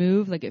room to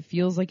move, like it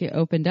feels like it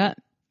opened up.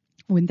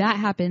 When that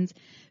happens,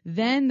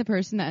 then the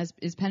person that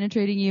is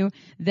penetrating you,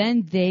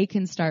 then they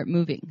can start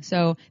moving.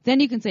 So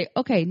then you can say,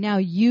 okay, now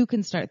you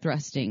can start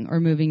thrusting or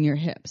moving your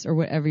hips or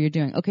whatever you're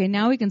doing. Okay,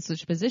 now we can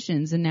switch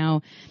positions, and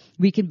now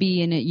we can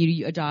be in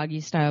a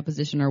doggy style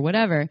position or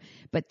whatever.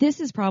 But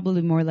this is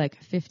probably more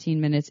like 15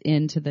 minutes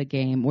into the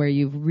game where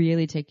you've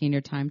really taken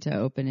your time to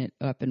open it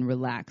up and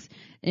relax.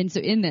 And so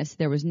in this,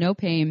 there was no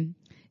pain.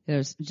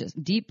 There's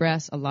just deep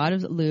breaths, a lot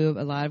of lube,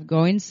 a lot of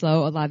going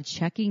slow, a lot of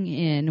checking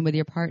in with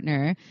your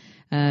partner,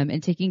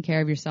 and taking care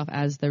of yourself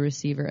as the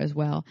receiver as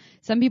well.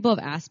 Some people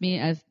have asked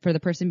me, for the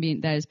person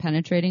that is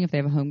penetrating, if they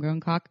have a homegrown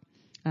cock,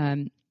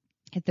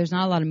 if there's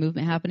not a lot of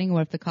movement happening,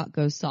 what if the cock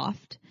goes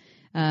soft?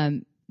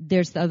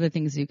 There's the other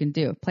things you can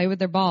do. Play with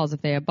their balls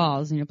if they have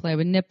balls. Play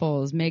with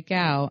nipples, make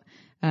out.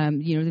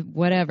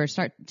 Whatever.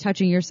 Start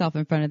touching yourself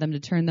in front of them to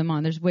turn them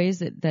on. There's ways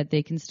that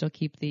they can still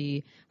keep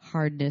the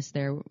hardness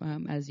there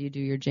as you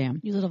do your jam.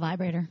 Use a little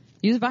vibrator.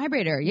 Use a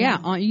vibrator.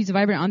 Yeah. Use a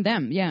vibrator on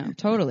them. Yeah,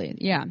 totally.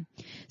 Yeah.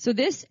 So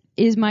this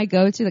is my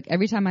go-to. Like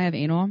every time I have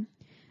anal,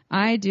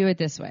 I do it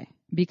this way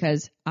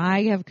because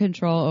I have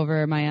control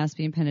over my ass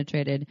being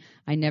penetrated.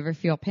 I never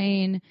feel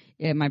pain.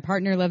 My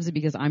partner loves it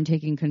because I'm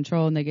taking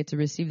control and they get to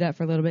receive that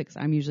for a little bit because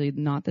I'm usually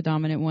not the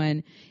dominant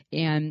one.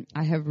 And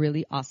I have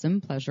really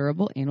awesome,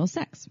 pleasurable anal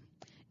sex.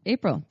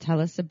 April, tell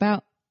us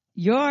about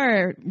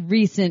your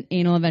recent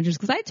anal adventures,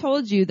 because I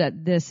told you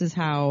that this is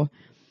how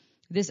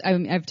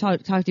I've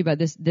talked to you about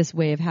this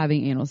way of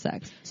having anal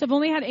sex. So I've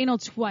only had anal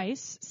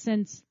twice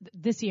since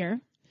this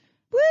year.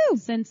 Woo!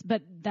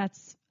 But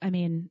that's,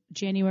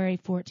 January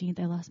 14th,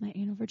 I lost my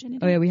anal virginity.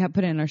 Oh yeah, we have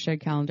put it in our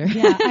shared calendar.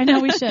 Yeah, I know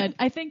we should.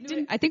 I think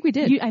we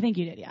did. I think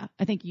you did. Yeah,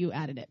 I think you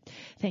added it.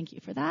 Thank you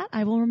for that.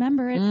 I will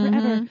remember it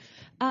forever.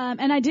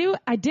 And I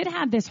did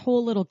have this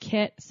whole little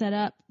kit set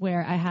up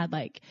where I had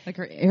like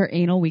her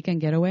anal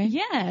weekend getaway.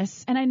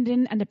 Yes, and I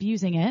didn't end up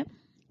using it.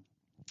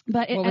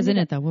 But what was in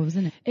it though? What was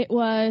in it? It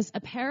was a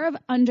pair of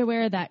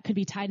underwear that could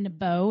be tied in a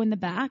bow in the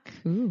back.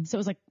 Ooh. So it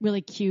was like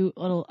really cute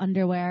little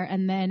underwear,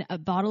 and then a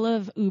bottle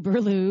of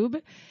Uber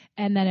Lube,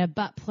 and then a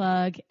butt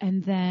plug,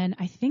 and then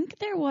I think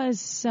there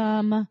was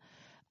some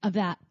of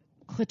that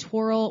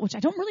clitoral, which I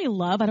don't really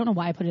love. I don't know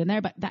why I put it in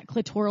there, but that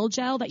clitoral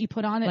gel that you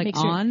put on it like makes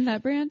on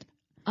that brand.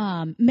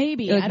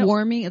 Maybe like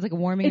warming. It's like a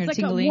warming it's or like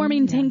tingling. A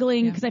warming,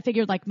 tingling, because I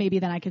figured like maybe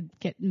then I could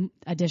get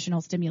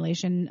additional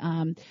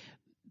stimulation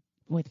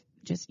with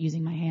just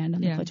using my hand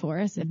on the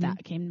clitoris if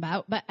that came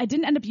about. But I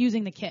didn't end up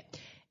using the kit.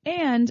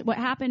 And what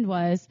happened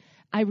was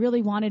I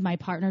really wanted my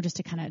partner just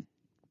to kind of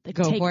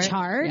take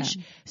charge.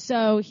 Yeah.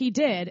 So he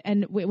did.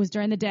 And it was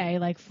during the day,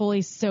 like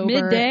fully sober.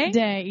 Midday?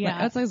 Day, yeah.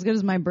 That's as good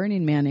as my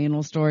Burning Man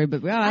anal story.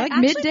 But I like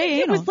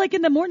midday anal. It was like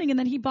in the morning, and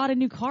then he bought a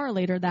new car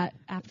later that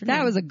afternoon.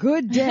 That was a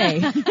good day.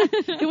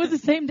 It was the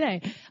same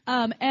day.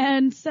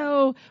 And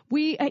so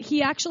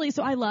he actually,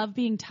 so I love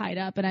being tied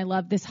up, and I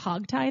love this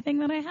hog tie thing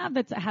that I have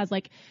that has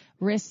like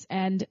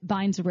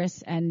binds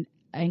wrists and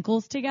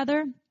ankles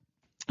together.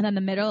 And then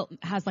the middle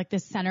has like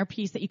this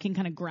centerpiece that you can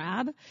kind of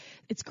grab.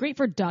 It's great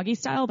for doggy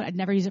style, but I'd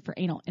never use it for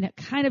anal. And it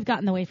kind of got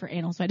in the way for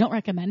anal, so I don't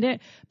recommend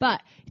it.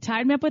 But he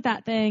tied me up with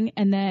that thing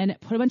and then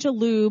put a bunch of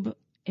lube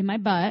in my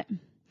butt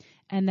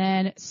and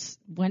then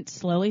went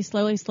slowly.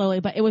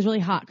 But it was really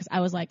hot because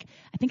I was like,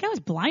 I think I was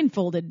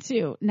blindfolded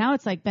too. Now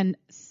it's like been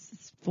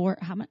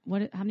how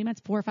many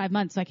months? 4 or 5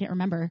 months, so I can't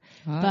remember.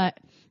 Hot. But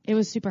it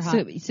was super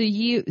hot. So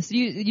you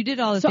did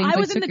all the things. So I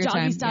was in the doggy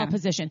doggy style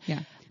position.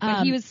 Yeah.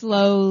 But he was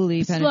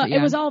slowly penetrating.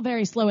 It was all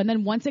very slow. And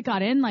then once it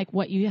got in, like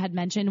what you had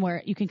mentioned,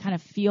 where you can kind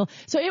of feel.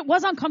 So it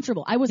was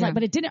uncomfortable. I was like,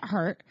 but it didn't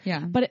hurt.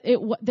 Yeah. But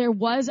there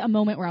was a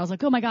moment where I was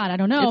like, oh my God, I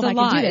don't know if I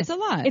can do this. It's a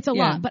lot. It's a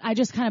lot. But I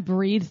just kind of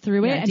breathed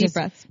through it and deep just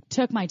breaths.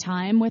 Took my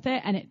time with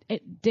it. And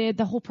it did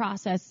the whole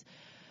process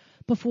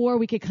before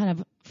we could kind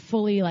of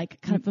fully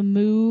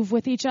move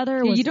with each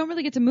other. You don't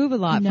really get to move a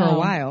lot for a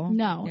while.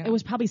 No, it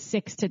was probably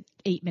 6 to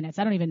 8 minutes.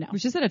 I don't even know. We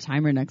should set a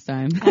timer next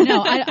time. I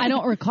know. I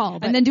don't recall.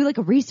 But, and then do like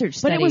a research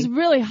study. But it was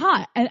really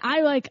hot. And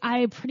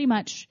I pretty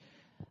much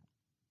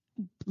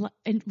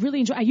and really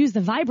enjoy. I use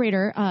the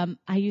vibrator.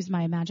 I use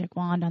my magic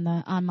wand on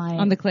the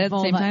clit at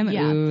the same time.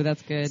 Yeah. Ooh,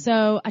 that's good.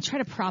 So I try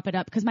to prop it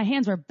up because my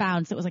hands were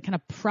bound, so it was like kind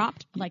of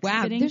propped, like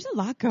wow, sitting. there's a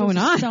lot going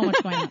on. So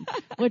much going on,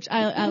 which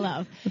I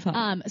love.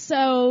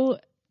 So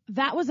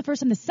that was the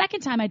first time. The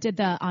second time I did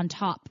the on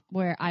top,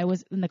 where I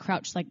was in the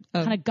crouch, like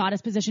kind of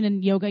goddess position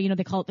in yoga. You know,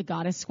 they call it the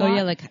goddess squat.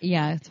 Oh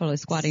yeah, totally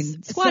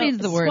squatting. Squatting is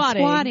the word.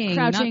 Squatting,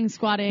 crouching,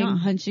 squatting, not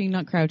hunching,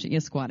 not crouching. Yeah,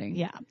 squatting.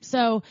 Yeah.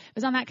 So it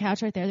was on that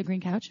couch right there, the green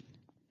couch.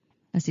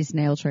 I see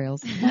snail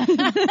trails.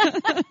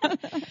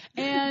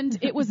 And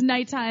it was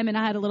nighttime and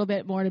I had a little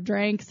bit more to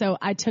drink, so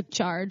I took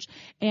charge.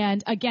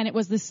 And again, it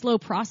was this slow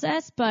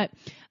process, but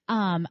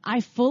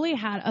I fully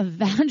had a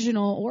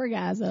vaginal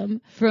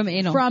orgasm from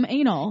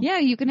anal. Yeah,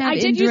 you can have. I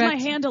did use my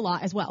hand a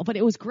lot as well, but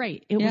it was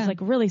great. It was like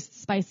really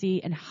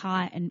spicy and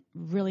hot and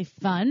really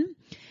fun.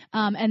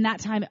 And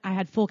that time I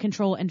had full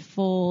control and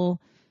full,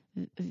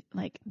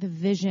 like, the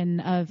vision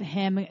of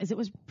him, as it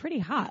was pretty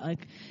hot.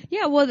 Like,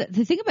 yeah, well,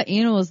 the thing about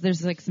anal is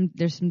there's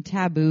some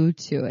taboo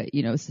to it.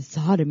 You know, it's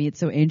sodomy. It's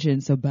so ancient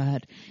and so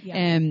bad.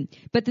 Yeah.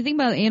 But the thing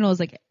about anal is,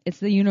 like, it's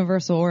the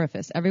universal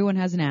orifice. Everyone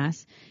has an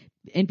ass.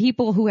 And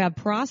people who have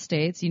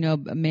prostates, you know,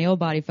 male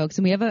body folks,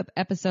 and we have an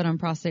episode on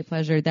prostate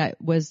pleasure that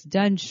was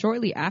done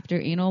shortly after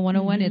Anal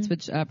 101. Mm-hmm. It's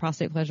with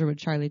prostate pleasure with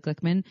Charlie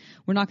Glickman.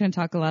 We're not going to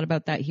talk a lot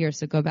about that here,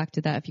 so go back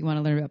to that if you want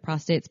to learn about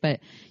prostates.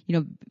 But, you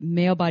know,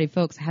 male body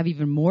folks have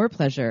even more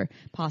pleasure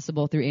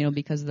possible through anal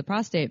because of the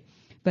prostate.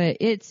 But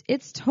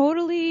it's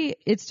totally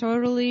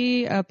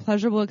a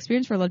pleasurable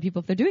experience for a lot of people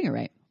if they're doing it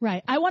right.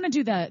 Right. I want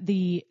to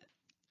do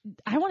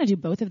I want to do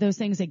both of those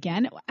things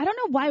again. I don't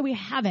know why we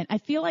haven't. I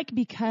feel like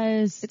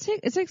because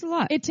it takes a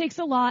lot. It takes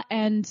a lot,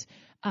 and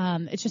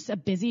it's just a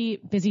busy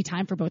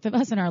time for both of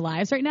us in our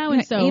lives right now.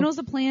 And so anal's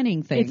a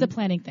planning thing. It's a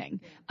planning thing.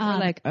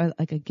 Like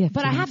a gift.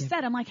 But I have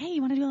said, I'm like, hey,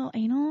 you want to do a little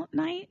anal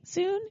night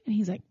soon? And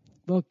he's like,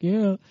 fuck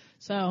yeah.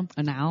 So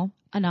anal.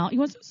 You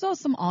want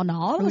some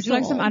anal? Would you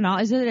like some anal?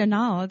 Is it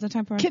anal? It's a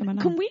time for some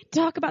anal. Can we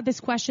talk about this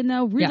question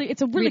though? Really,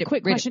 it's a really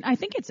quick question. I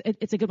think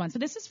it's a good one. So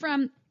this is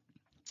from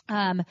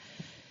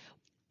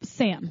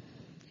Sam.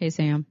 Hey,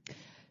 Sam.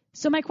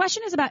 So my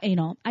question is about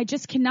anal. I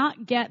just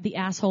cannot get the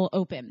asshole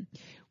open.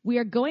 We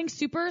are going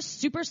super,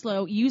 super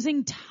slow,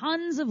 using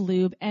tons of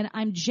lube, and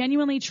I'm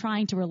genuinely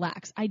trying to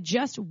relax. I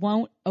just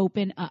won't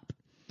open up.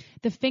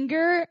 The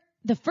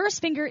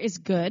first finger is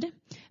good,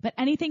 but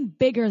anything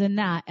bigger than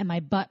that and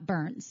my butt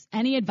burns.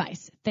 Any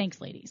advice? Thanks,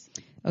 ladies.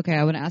 Okay,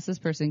 I want to ask this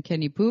person,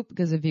 can you poop?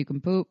 Because if you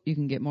can poop, you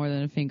can get more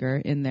than a finger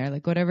in there.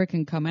 Like, whatever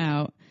can come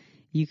out,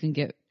 you can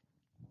get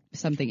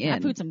something in. I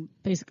put some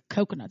basic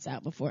coconuts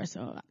out before,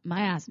 so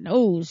my ass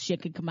knows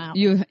shit could come out.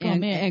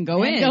 And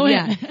go in.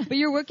 Yeah. But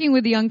you're working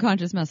with the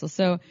unconscious muscle.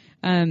 So,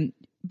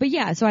 but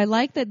yeah, so I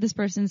like that this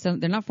person,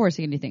 they're not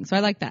forcing anything. So I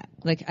like that.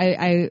 Like,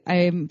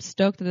 I'm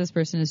stoked that this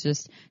person is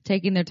just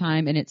taking their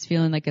time and it's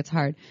feeling like it's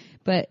hard.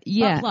 But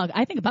yeah. Butt plug.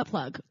 I think a butt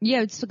plug.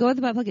 Yeah, so go with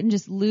the butt plug and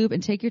just lube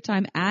and take your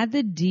time. Add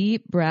the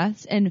deep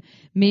breaths and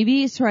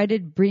maybe try to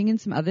bring in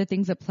some other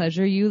things that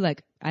pleasure you.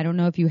 Like, I don't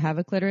know if you have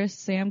a clitoris,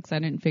 Sam, because I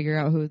didn't figure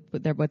out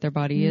what their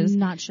body is.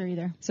 Not sure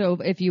either. So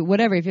if you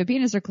have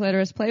penis or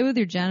clitoris, play with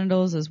your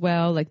genitals as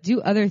well. Like,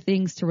 do other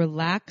things to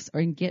relax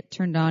or get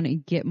turned on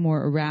and get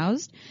more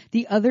aroused.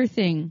 The other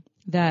thing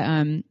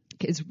that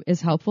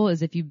is helpful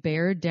is if you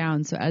bear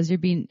down. So as you're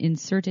being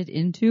inserted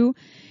into,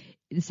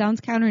 it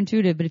sounds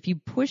counterintuitive, but if you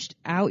pushed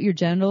out your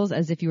genitals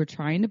as if you were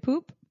trying to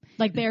poop,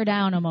 like bear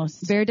down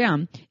almost. Bear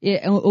down.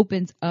 It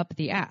opens up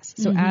the ass.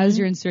 So as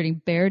you're inserting,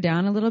 bear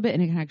down a little bit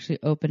and it can actually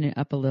open it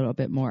up a little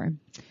bit more.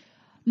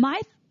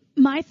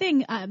 My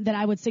thing that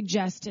I would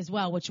suggest as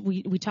well, which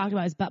we talked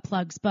about, is butt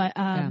plugs, but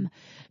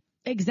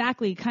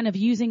exactly, kind of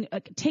using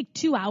take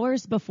 2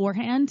 hours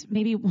beforehand,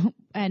 maybe,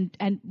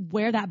 and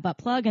wear that butt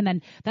plug, and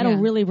then that'll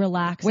really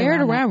relax. Wear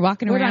it around,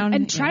 walking around,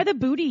 and try the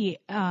booty,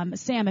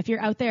 Sam. If you're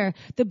out there,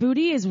 the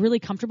booty is really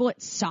comfortable.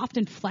 It's soft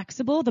and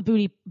flexible. The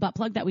booty butt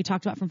plug that we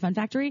talked about from Fun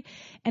Factory,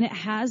 and it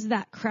has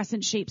that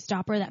crescent shaped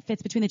stopper that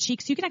fits between the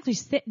cheeks. So you can actually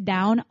sit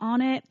down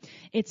on it.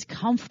 It's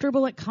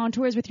comfortable. It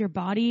contours with your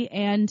body,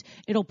 and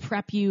it'll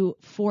prep you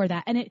for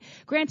that. And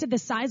granted, the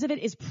size of it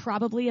is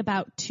probably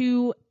about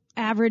 2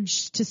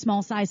 average to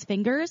small size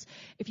fingers.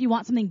 If you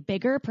want something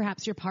bigger,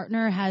 perhaps your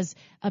partner has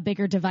a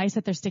bigger device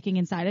that they're sticking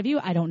inside of you.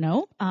 I don't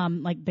know,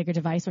 like bigger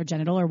device or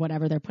genital or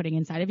whatever they're putting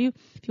inside of you.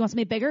 If you want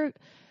something bigger,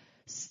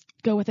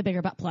 go with a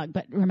bigger butt plug.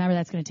 But remember,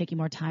 that's going to take you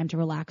more time to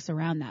relax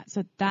around that.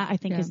 So that, I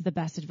think, is the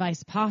best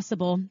advice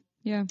possible.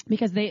 Yeah.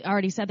 Because they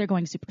already said they're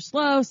going super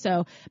slow, so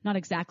I'm not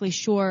exactly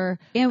sure.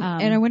 And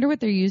I wonder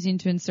what they're using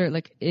to insert.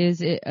 Like,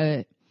 is it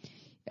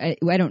I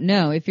don't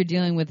know if you're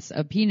dealing with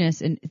a penis,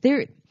 and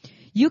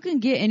you can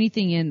get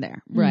anything in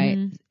there, right?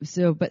 Mm-hmm.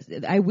 So, but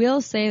I will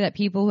say that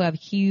people who have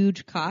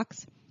huge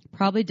cocks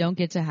probably don't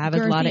get to have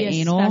a lot of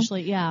anal,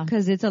 especially, yeah,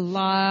 because it's a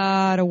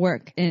lot of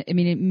work. I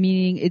mean,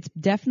 meaning it's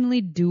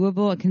definitely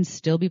doable. It can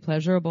still be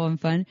pleasurable and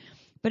fun,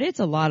 but it's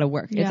a lot of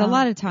work. Yeah. It's a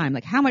lot of time.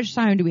 Like, how much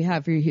time do we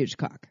have for your huge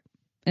cock?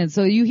 And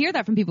so you hear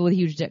that from people with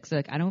huge dicks. They're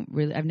like,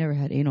 I've never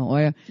had anal,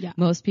 or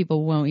most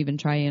people won't even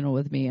try anal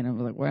with me. And I'm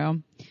like,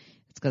 well,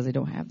 because they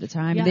don't have the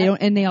time. Yeah, They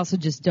don't, and they also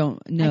just don't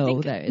I know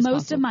think that it's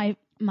most possible. of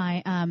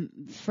my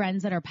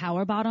friends that are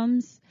power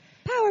bottoms,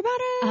 Power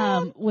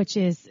bottom. which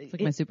is It's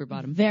like my super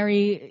bottom.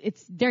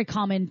 it's very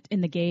common in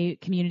the gay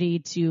community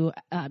to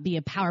be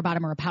a power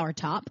bottom or a power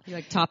top. You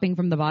like topping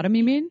from the bottom,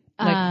 you mean?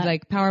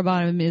 Like power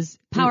bottom is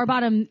Power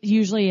bottom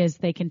usually is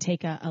they can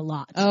take a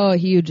lot. Oh,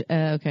 huge.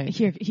 Okay.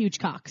 Huge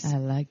cocks. I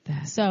like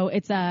that. So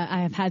it's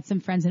I have had some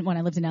friends when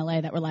I lived in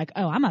LA that were like,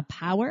 "Oh, I'm a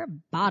power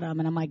bottom,"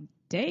 and I'm like,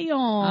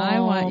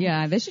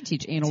 "Damn, They should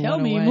teach anal tell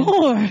me 101.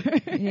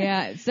 more."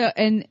 Yeah. So,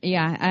 and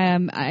yeah,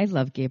 I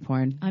love gay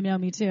porn. I know,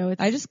 me too.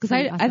 It's I just, cause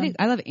pretty I awesome. think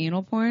I love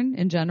anal porn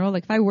in general.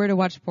 Like if I were to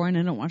watch porn,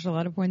 I don't watch a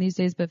lot of porn these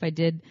days, but if I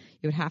did,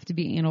 it would have to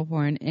be anal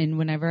porn. And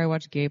whenever I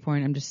watch gay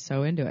porn, I'm just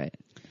so into it.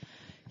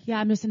 Yeah,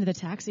 I'm just into the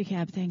taxi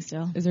cab thing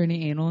still. Is there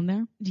any anal in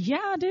there?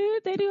 Yeah,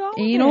 dude, they do all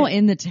Anal of it.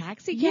 in the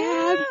taxi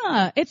cab?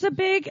 Yeah, it's a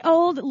big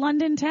old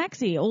London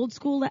taxi, old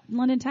school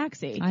London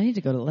taxi. I need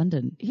to go to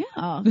London. Yeah,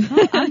 I'm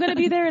going to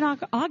be there in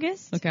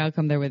August. Okay, I'll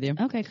come there with you.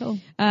 Okay, cool.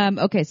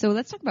 Okay, so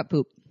let's talk about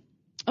poop.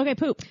 Okay,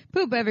 poop.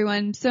 Poop,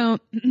 everyone. So,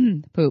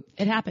 poop.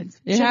 It happens.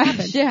 Shit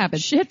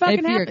happens. Shit fucking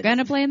if you're happens.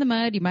 gonna play in the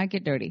mud, you might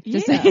get dirty.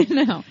 Just Yeah. so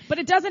you know. But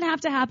it doesn't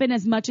have to happen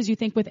as much as you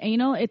think with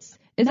anal. It's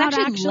not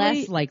actually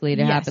less likely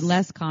to Yes. happen,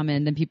 less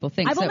common than people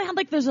think. I've So only had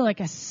there's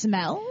a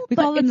smell. we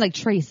but call them it's- like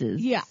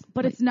traces. Yeah,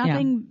 but Like, it's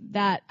nothing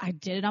that I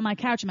did it on my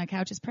couch, and my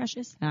couch is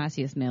precious. I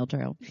see a snail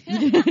trail.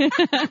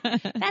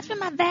 That's from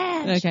my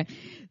vag.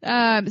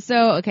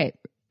 Okay.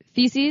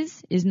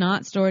 Feces is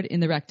not stored in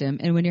the rectum,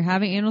 and when you're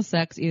having anal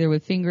sex, either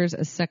with fingers,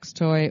 a sex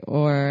toy,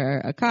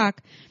 or a cock,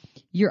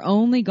 you're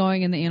only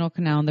going in the anal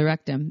canal and the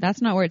rectum.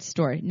 That's not where it's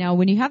stored. Now,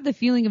 when you have the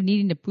feeling of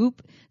needing to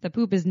poop, the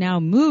poop is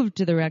now moved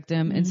to the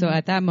rectum, and so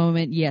at that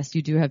moment, yes,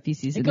 you do have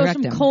feces It in the goes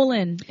rectum. from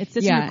colon. It sits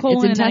in Yeah, your colon.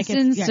 it's and then it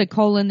intestines gets, to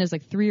colon. There's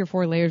like 3 or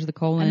 4 layers of the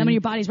colon. and then when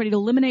your body's ready to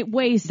eliminate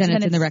waste, then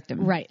it's in the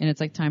rectum. Right. And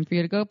it's like time for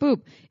you to go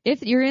poop.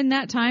 If you're in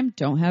that time,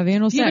 don't have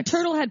anal If you have a sex.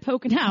 turtle head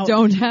poking out.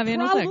 Don't have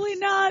anal sex. Probably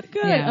not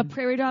good. Yeah. A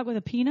prairie dog with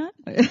a peanut.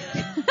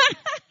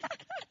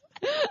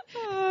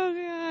 Oh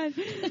God,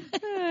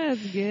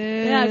 that's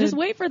good. Yeah, just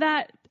wait for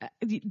that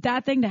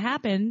thing to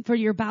happen, for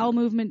your bowel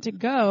movement to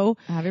go.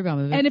 have your bowel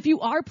movement. And if you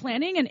are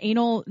planning an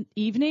anal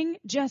evening,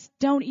 just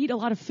don't eat a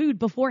lot of food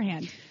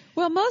beforehand.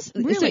 Well, so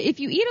if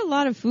you eat a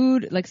lot of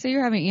food, like say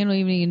you're having anal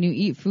evening and you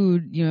eat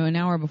food, an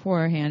hour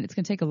beforehand, it's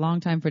going to take a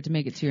long time for it to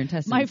make it to your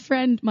intestines. My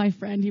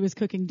friend, he was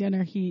cooking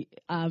dinner. He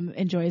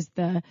enjoys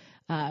the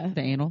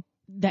anal.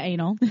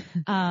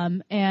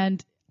 And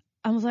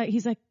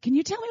he's like, can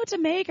you tell me what to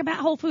make? I'm at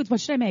Whole Foods. What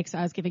should I make? So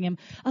I was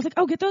like,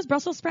 oh, get those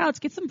Brussels sprouts,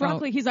 get some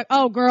broccoli. Oh. He's like,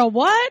 oh girl,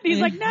 what? He's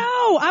like,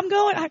 no, I'm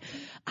going.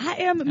 I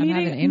am having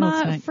meeting anal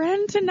my tonight.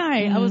 friend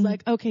tonight. I was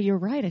like, okay, you're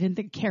right. I didn't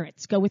think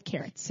carrots. Go with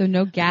carrots. So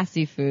no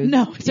gassy food.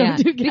 No, don't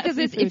do gassy because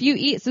food. if you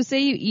eat, so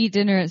say you eat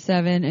dinner at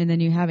 7 and then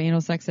you have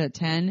anal sex at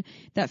 10,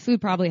 that food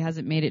probably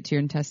hasn't made it to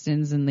your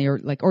intestines and or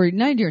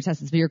not to your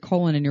intestines, but your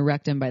colon and your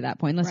rectum by that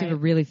point, unless you have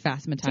a really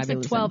fast metabolism.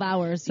 Takes like 12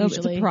 hours So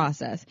usually. it's a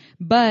process.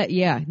 But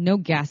yeah, no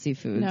gassy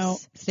foods. No.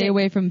 Stay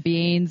away from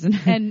beans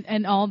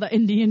and all the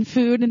Indian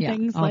food and Yeah,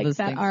 things all like those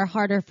that things. are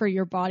harder for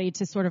your body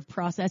to sort of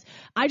process.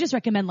 I just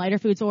recommend lighter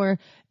foods or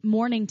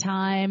morning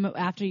time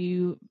after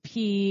you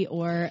pee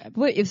or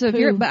but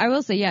I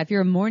will say, if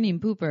you're a morning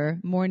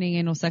pooper, morning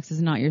anal sex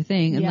is not your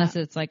thing unless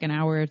it's like an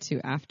hour or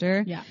two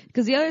after. Yeah.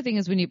 Because the other thing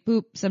is when you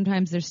poop,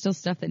 sometimes there's still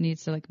stuff that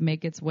needs to like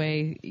make its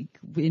way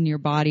in your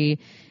body.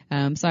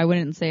 So I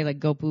wouldn't say like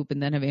go poop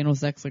and then have anal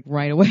sex like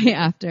right away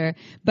after.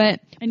 But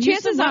and use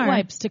chances some wet are,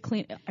 wipes to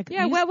clean.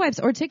 wet wipes,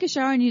 or take a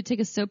shower and you take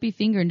a soapy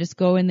finger and just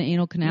go in the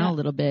anal canal a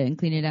little bit and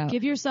clean it out.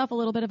 Give yourself a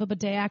little bit of a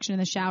bidet action in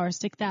the shower.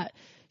 Stick that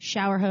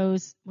shower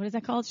hose. What is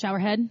that called? Shower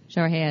head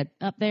Shower head.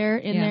 up there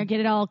in there.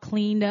 Get it all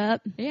cleaned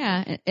up.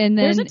 Yeah, and then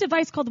There's a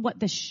device called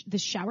the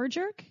shower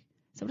jerk.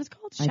 Is that what it's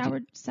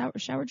called?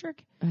 Shower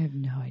jerk? I have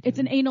no idea. It's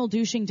an anal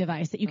douching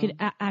device that you could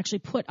actually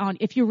put on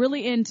if you're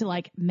really into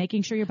like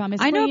making sure your bum is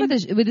clean. I know about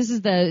this, but this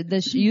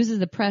is uses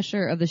the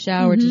pressure of the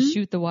shower to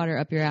shoot the water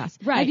up your ass.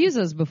 Right. I've used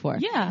those before.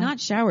 Yeah. Not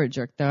Shower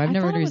Jerk though. I've I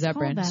never thought it used was that called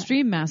brand. that.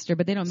 Stream Master,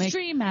 but they don't make.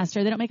 Stream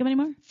Master. They don't make them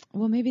anymore?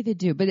 Well, maybe they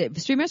do, but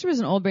Stream Master was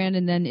an old brand,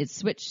 and then it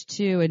switched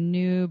to a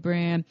new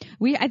brand.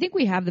 I think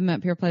we have them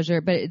at Pure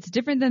Pleasure, but it's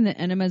different than the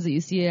enemas that you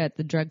see at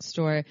the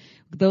drugstore.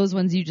 Those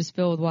ones you just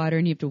fill with water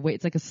and you have to wait.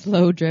 It's like a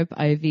slow drip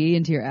IV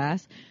into your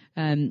ass.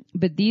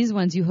 But these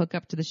ones you hook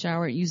up to the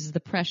shower. It uses the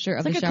pressure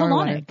of like the a shower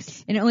water,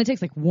 colonics. and it only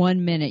takes like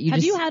 1 minute.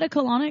 Have you had a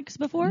colonics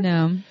before?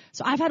 No.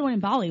 So I've had one in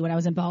Bali when I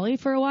was in Bali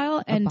for a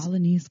while, and a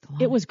Balinese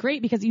colonics. it was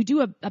great because you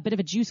do a bit of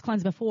a juice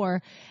cleanse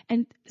before.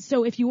 And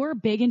so if you were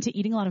big into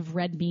eating a lot of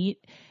red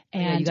meat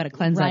and you gotta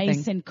cleanse that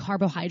rice thing. and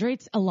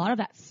carbohydrates, a lot of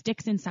that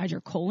sticks inside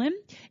your colon.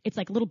 It's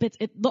like little bits.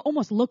 It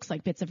almost looks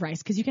like bits of rice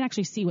because you can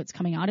actually see what's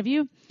coming out of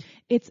you.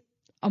 It's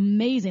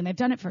amazing. They've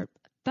done it for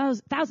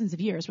thousands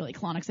of years. Really,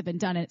 colonics have been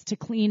done. It's to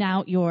clean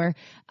out your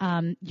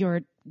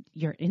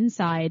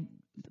inside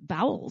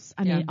bowels.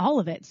 I mean, all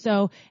of it.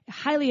 So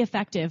highly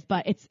effective,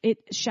 but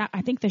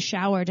I think the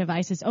shower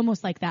device is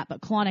almost like that,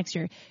 but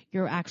colonics,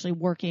 you're actually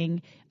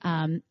working,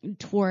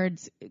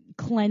 towards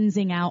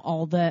cleansing out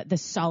all the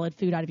solid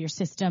food out of your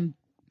system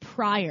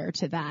prior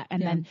to that.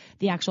 And then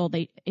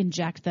they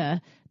inject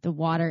the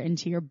water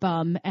into your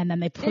bum and then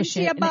they push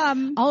into it. Your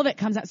bum. All of it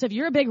comes out. So if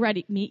you're a big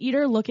red meat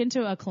eater, look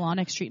into a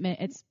colonics treatment.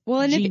 It's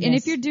and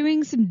genius. if you're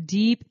doing some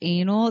deep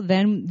anal,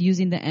 then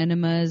using the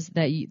enemas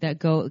that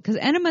go, because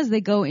enemas, they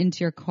go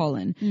into your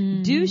colon.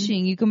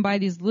 Douching, you can buy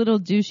these little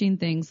douching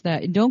things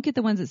that, don't get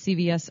the ones at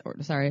CVS,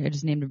 or sorry, I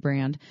just named a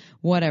brand,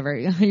 whatever,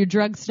 your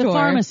drugstore.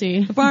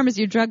 The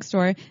pharmacy, your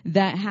drugstore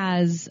that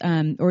has,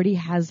 already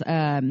has,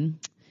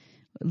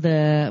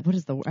 I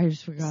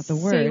just forgot the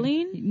word.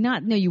 Saline?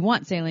 No, you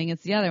want saline.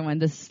 It's the other one,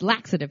 the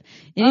laxative.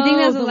 Anything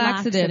that has a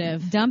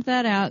laxative, dump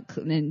that out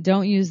and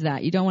don't use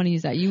that. You don't want to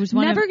use that. You just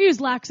want never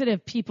use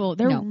laxative, people.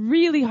 They're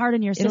really hard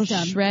on your system.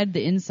 It'll shred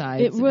the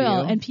insides. It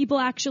will. And people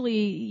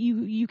actually,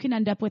 you can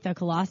end up with a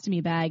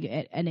colostomy bag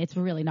and it's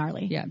really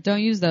gnarly. Yeah,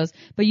 don't use those.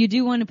 But you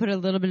do want to put a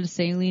little bit of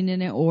saline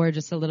in it or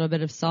just a little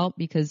bit of salt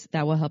because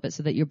that will help it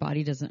so that your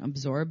body doesn't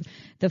absorb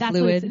the That's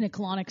fluid. That's in a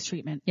colonics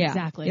treatment. Yeah,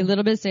 exactly. A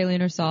little bit of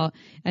saline or salt.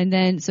 And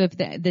then, so if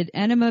the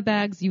enema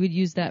bags, you would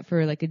use that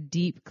for like a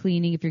deep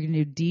cleaning if you're going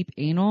to do deep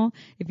anal.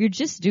 If you're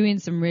just doing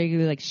some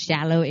regular like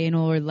shallow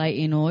anal or light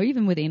anal or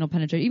even with anal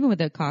penetration, even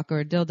with a cock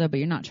or a dildo, but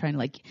you're not trying to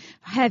like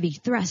heavy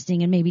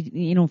thrusting and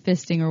maybe anal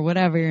fisting or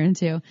whatever you're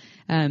into,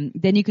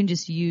 then you can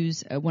just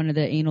use one of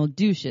the anal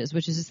douches,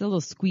 which is just a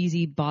little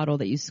squeezy bottle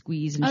that you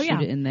squeeze and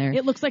shoot it in there.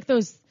 It looks like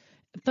those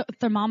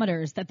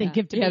thermometers that they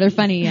give to babies. They're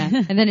funny,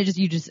 and then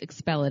you just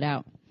expel it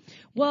out.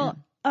 Well,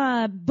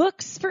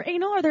 books for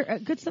anal? Are there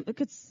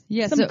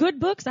good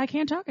books? I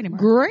can't talk anymore.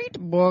 Great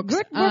books.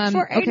 Good books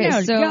for anal.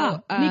 Okay,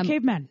 so Me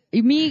Caveman.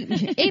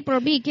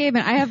 April Me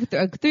Caveman. I have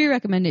three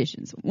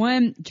recommendations.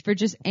 One for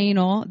just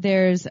anal.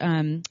 There's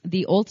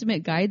the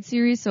Ultimate Guide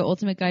series. So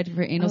Ultimate Guide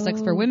for Anal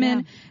Sex for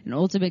Women, and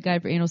Ultimate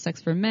Guide for Anal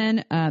Sex for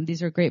Men.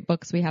 These are great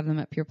books. We have them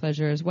at Pure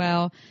Pleasure as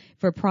well.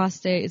 For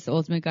prostate, it's the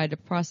Ultimate Guide to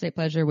Prostate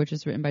Pleasure, which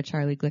is written by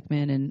Charlie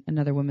Glickman and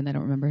another woman, I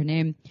don't remember her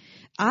name.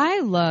 I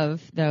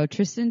love, though,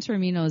 Tristan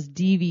Taormino's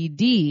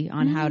DVD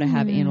on how to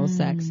have anal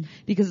sex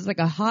because it's like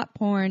a hot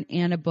porn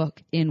and a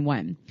book in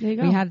one. There you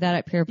go. We have that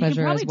at Pure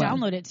Pleasure as well. You can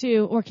probably download it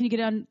too, or can you get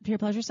it on Pure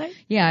Pleasure site?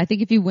 Yeah, I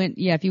think if you went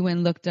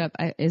and looked up,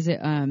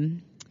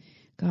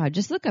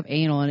 just look up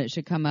anal and it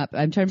should come up.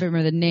 I'm trying to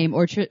remember the name,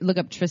 or look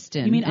up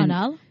Tristan. You mean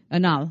anal?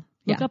 Anal.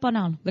 Yeah. Look up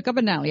anal. Look up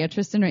anal. Yeah,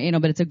 Tristan or anal,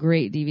 but it's a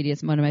great DVD.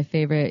 It's one of my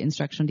favorite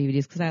instructional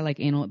DVDs because I like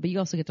anal, but you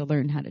also get to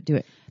learn how to do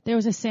it. There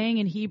was a saying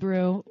in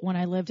Hebrew when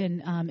I lived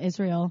in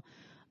Israel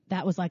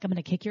that was like, I'm going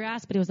to kick your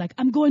ass, but it was like,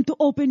 I'm going to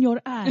open your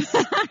ass.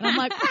 And I'm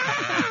like,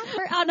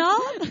 for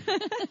anal?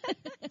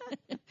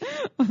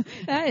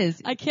 That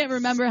is I can't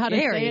remember how to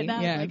say it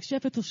now. Yeah. Like,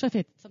 shefet to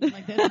shefet, something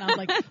like this. And I was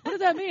like, what does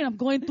that mean? I'm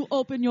going to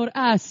open your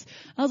ass.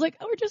 I was like,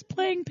 we're just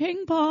playing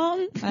ping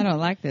pong. I don't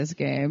like this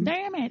game.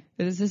 Damn it.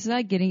 Is this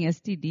like getting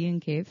STD in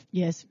cave?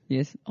 Yes.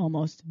 Yes.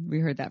 Almost. We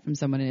heard that from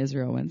someone in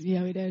Israel once.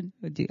 Yeah, we did.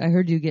 I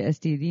heard you get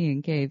STD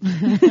in cave.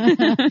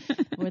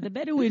 We're the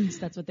Bedouins.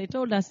 That's what they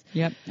told us.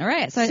 Yep. All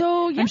right.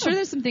 So I'm sure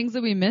there's some things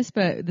that we missed,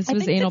 but this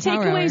was Anal Power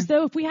Hour. I think the takeaways,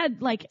 though, if we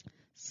had like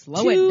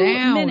Slow it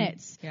down. 2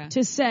 minutes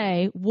to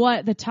say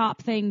what the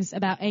top things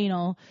about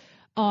anal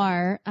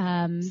are.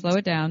 Slow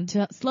it down.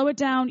 To slow it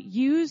down,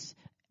 use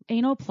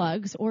anal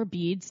plugs or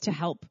beads to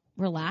help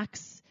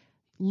relax.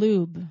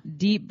 Lube.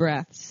 Deep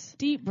breaths.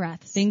 Deep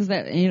breaths. Things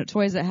that,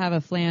 toys that have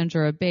a flange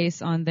or a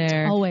base on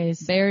there. Always.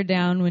 Bear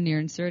down when you're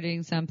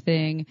inserting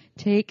something.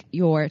 Take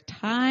your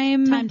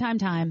time.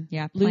 Time.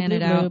 Yeah, plan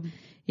it out.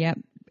 Yep.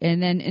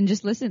 And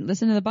just listen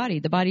to the body.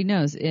 The body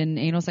knows. In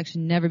anal sex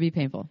should never be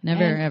painful.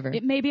 Never, ever.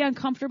 It may be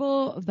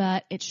uncomfortable,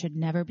 but it should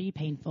never be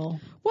painful.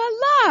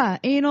 Voila!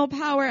 Anal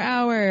Power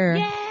Hour.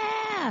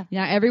 Yeah!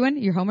 Yeah, everyone,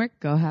 your homework,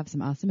 go have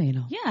some awesome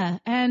anal. Yeah,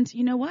 and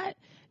you know what?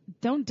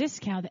 Don't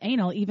discount the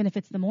anal even if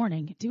it's the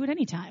morning. Do it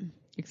anytime.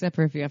 Except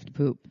for if you have to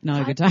poop.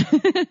 Not a good time.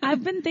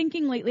 I've been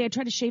thinking lately, I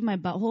tried to shave my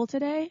butthole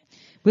today.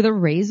 With a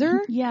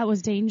razor? Yeah, it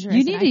was dangerous.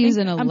 You need to use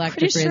an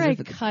electric razor. I'm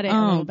pretty sure I cut it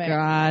a little bit. Oh,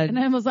 God. And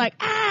I was like,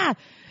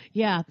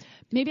 Yeah.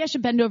 Maybe I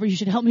should bend over. You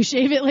should help me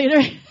shave it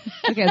later.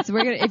 Okay, so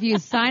if you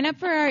sign up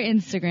for our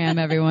Instagram,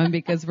 everyone,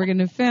 because we're going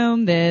to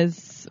film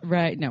this,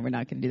 right? No, we're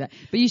not going to do that.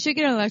 But you should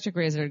get an electric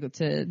razor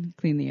to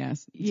clean the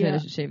ass, to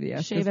shave the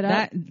ass. Shave it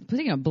up.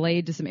 Putting a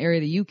blade to some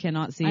area that you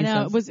cannot see. I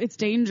know, it's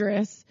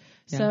dangerous.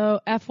 Yeah. So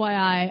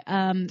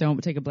FYI.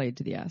 Don't take a blade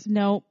to the ass.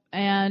 No.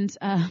 And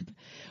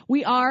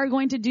we are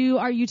going to do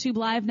our YouTube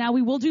Live now.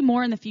 We will do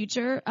more in the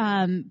future,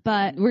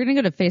 but we're going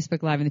to go to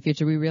Facebook Live in the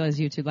future. We realize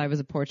YouTube Live was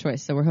a poor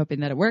choice, so we're hoping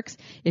that it works.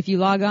 If you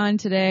log on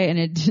today and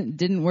it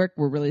didn't work,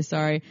 we're really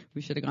sorry.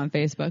 We should have gone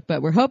Facebook,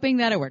 but we're hoping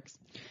that it works.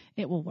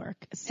 It will work.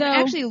 So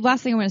actually,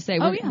 last thing I want to say,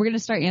 we're going to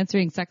start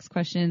answering sex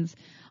questions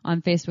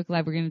on Facebook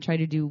Live. We're going to try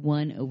to do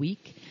one a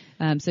week.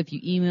 So if you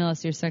email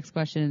us your sex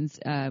questions,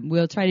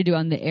 we'll try to do it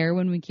on the air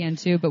when we can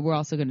too, but we're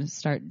also going to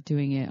start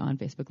doing it on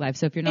Facebook Live.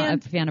 So if you're not a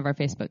fan of our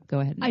Facebook. Go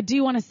ahead. I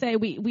do want to say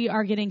we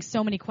are getting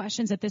so many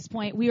questions at this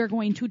point. We are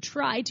going to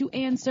try to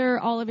answer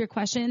all of your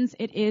questions.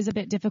 It is a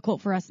bit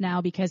difficult for us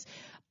now because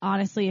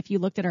honestly, if you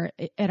looked at our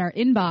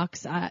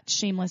inbox at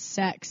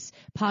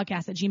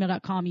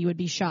shamelesssexpodcast@gmail.com, you would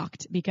be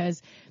shocked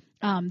because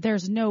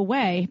there's no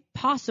way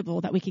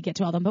possible that we could get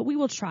to all of them, but we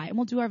will try and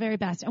we'll do our very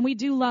best. And we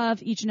do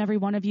love each and every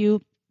one of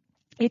you.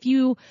 If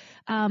you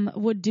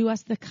would do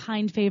us the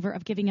kind favor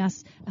of giving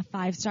us a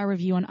 5-star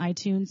review on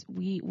iTunes,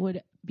 we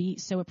would be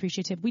so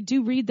appreciative. We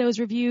do read those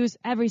reviews,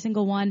 every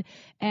single one,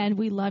 and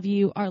we love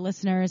you, our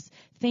listeners.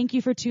 Thank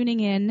you for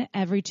tuning in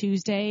every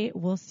Tuesday.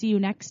 We'll see you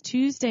next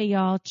Tuesday,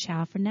 y'all.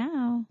 Ciao for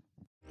now.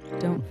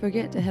 Don't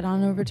forget to head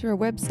on over to our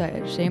website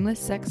at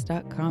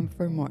shamelesssex.com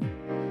for more.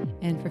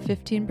 And for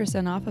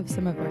 15% off of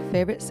some of our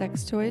favorite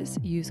sex toys,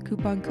 use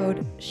coupon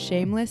code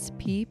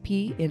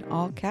SHAMELESSPP in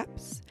all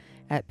caps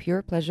at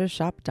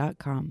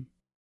purepleasureshop.com.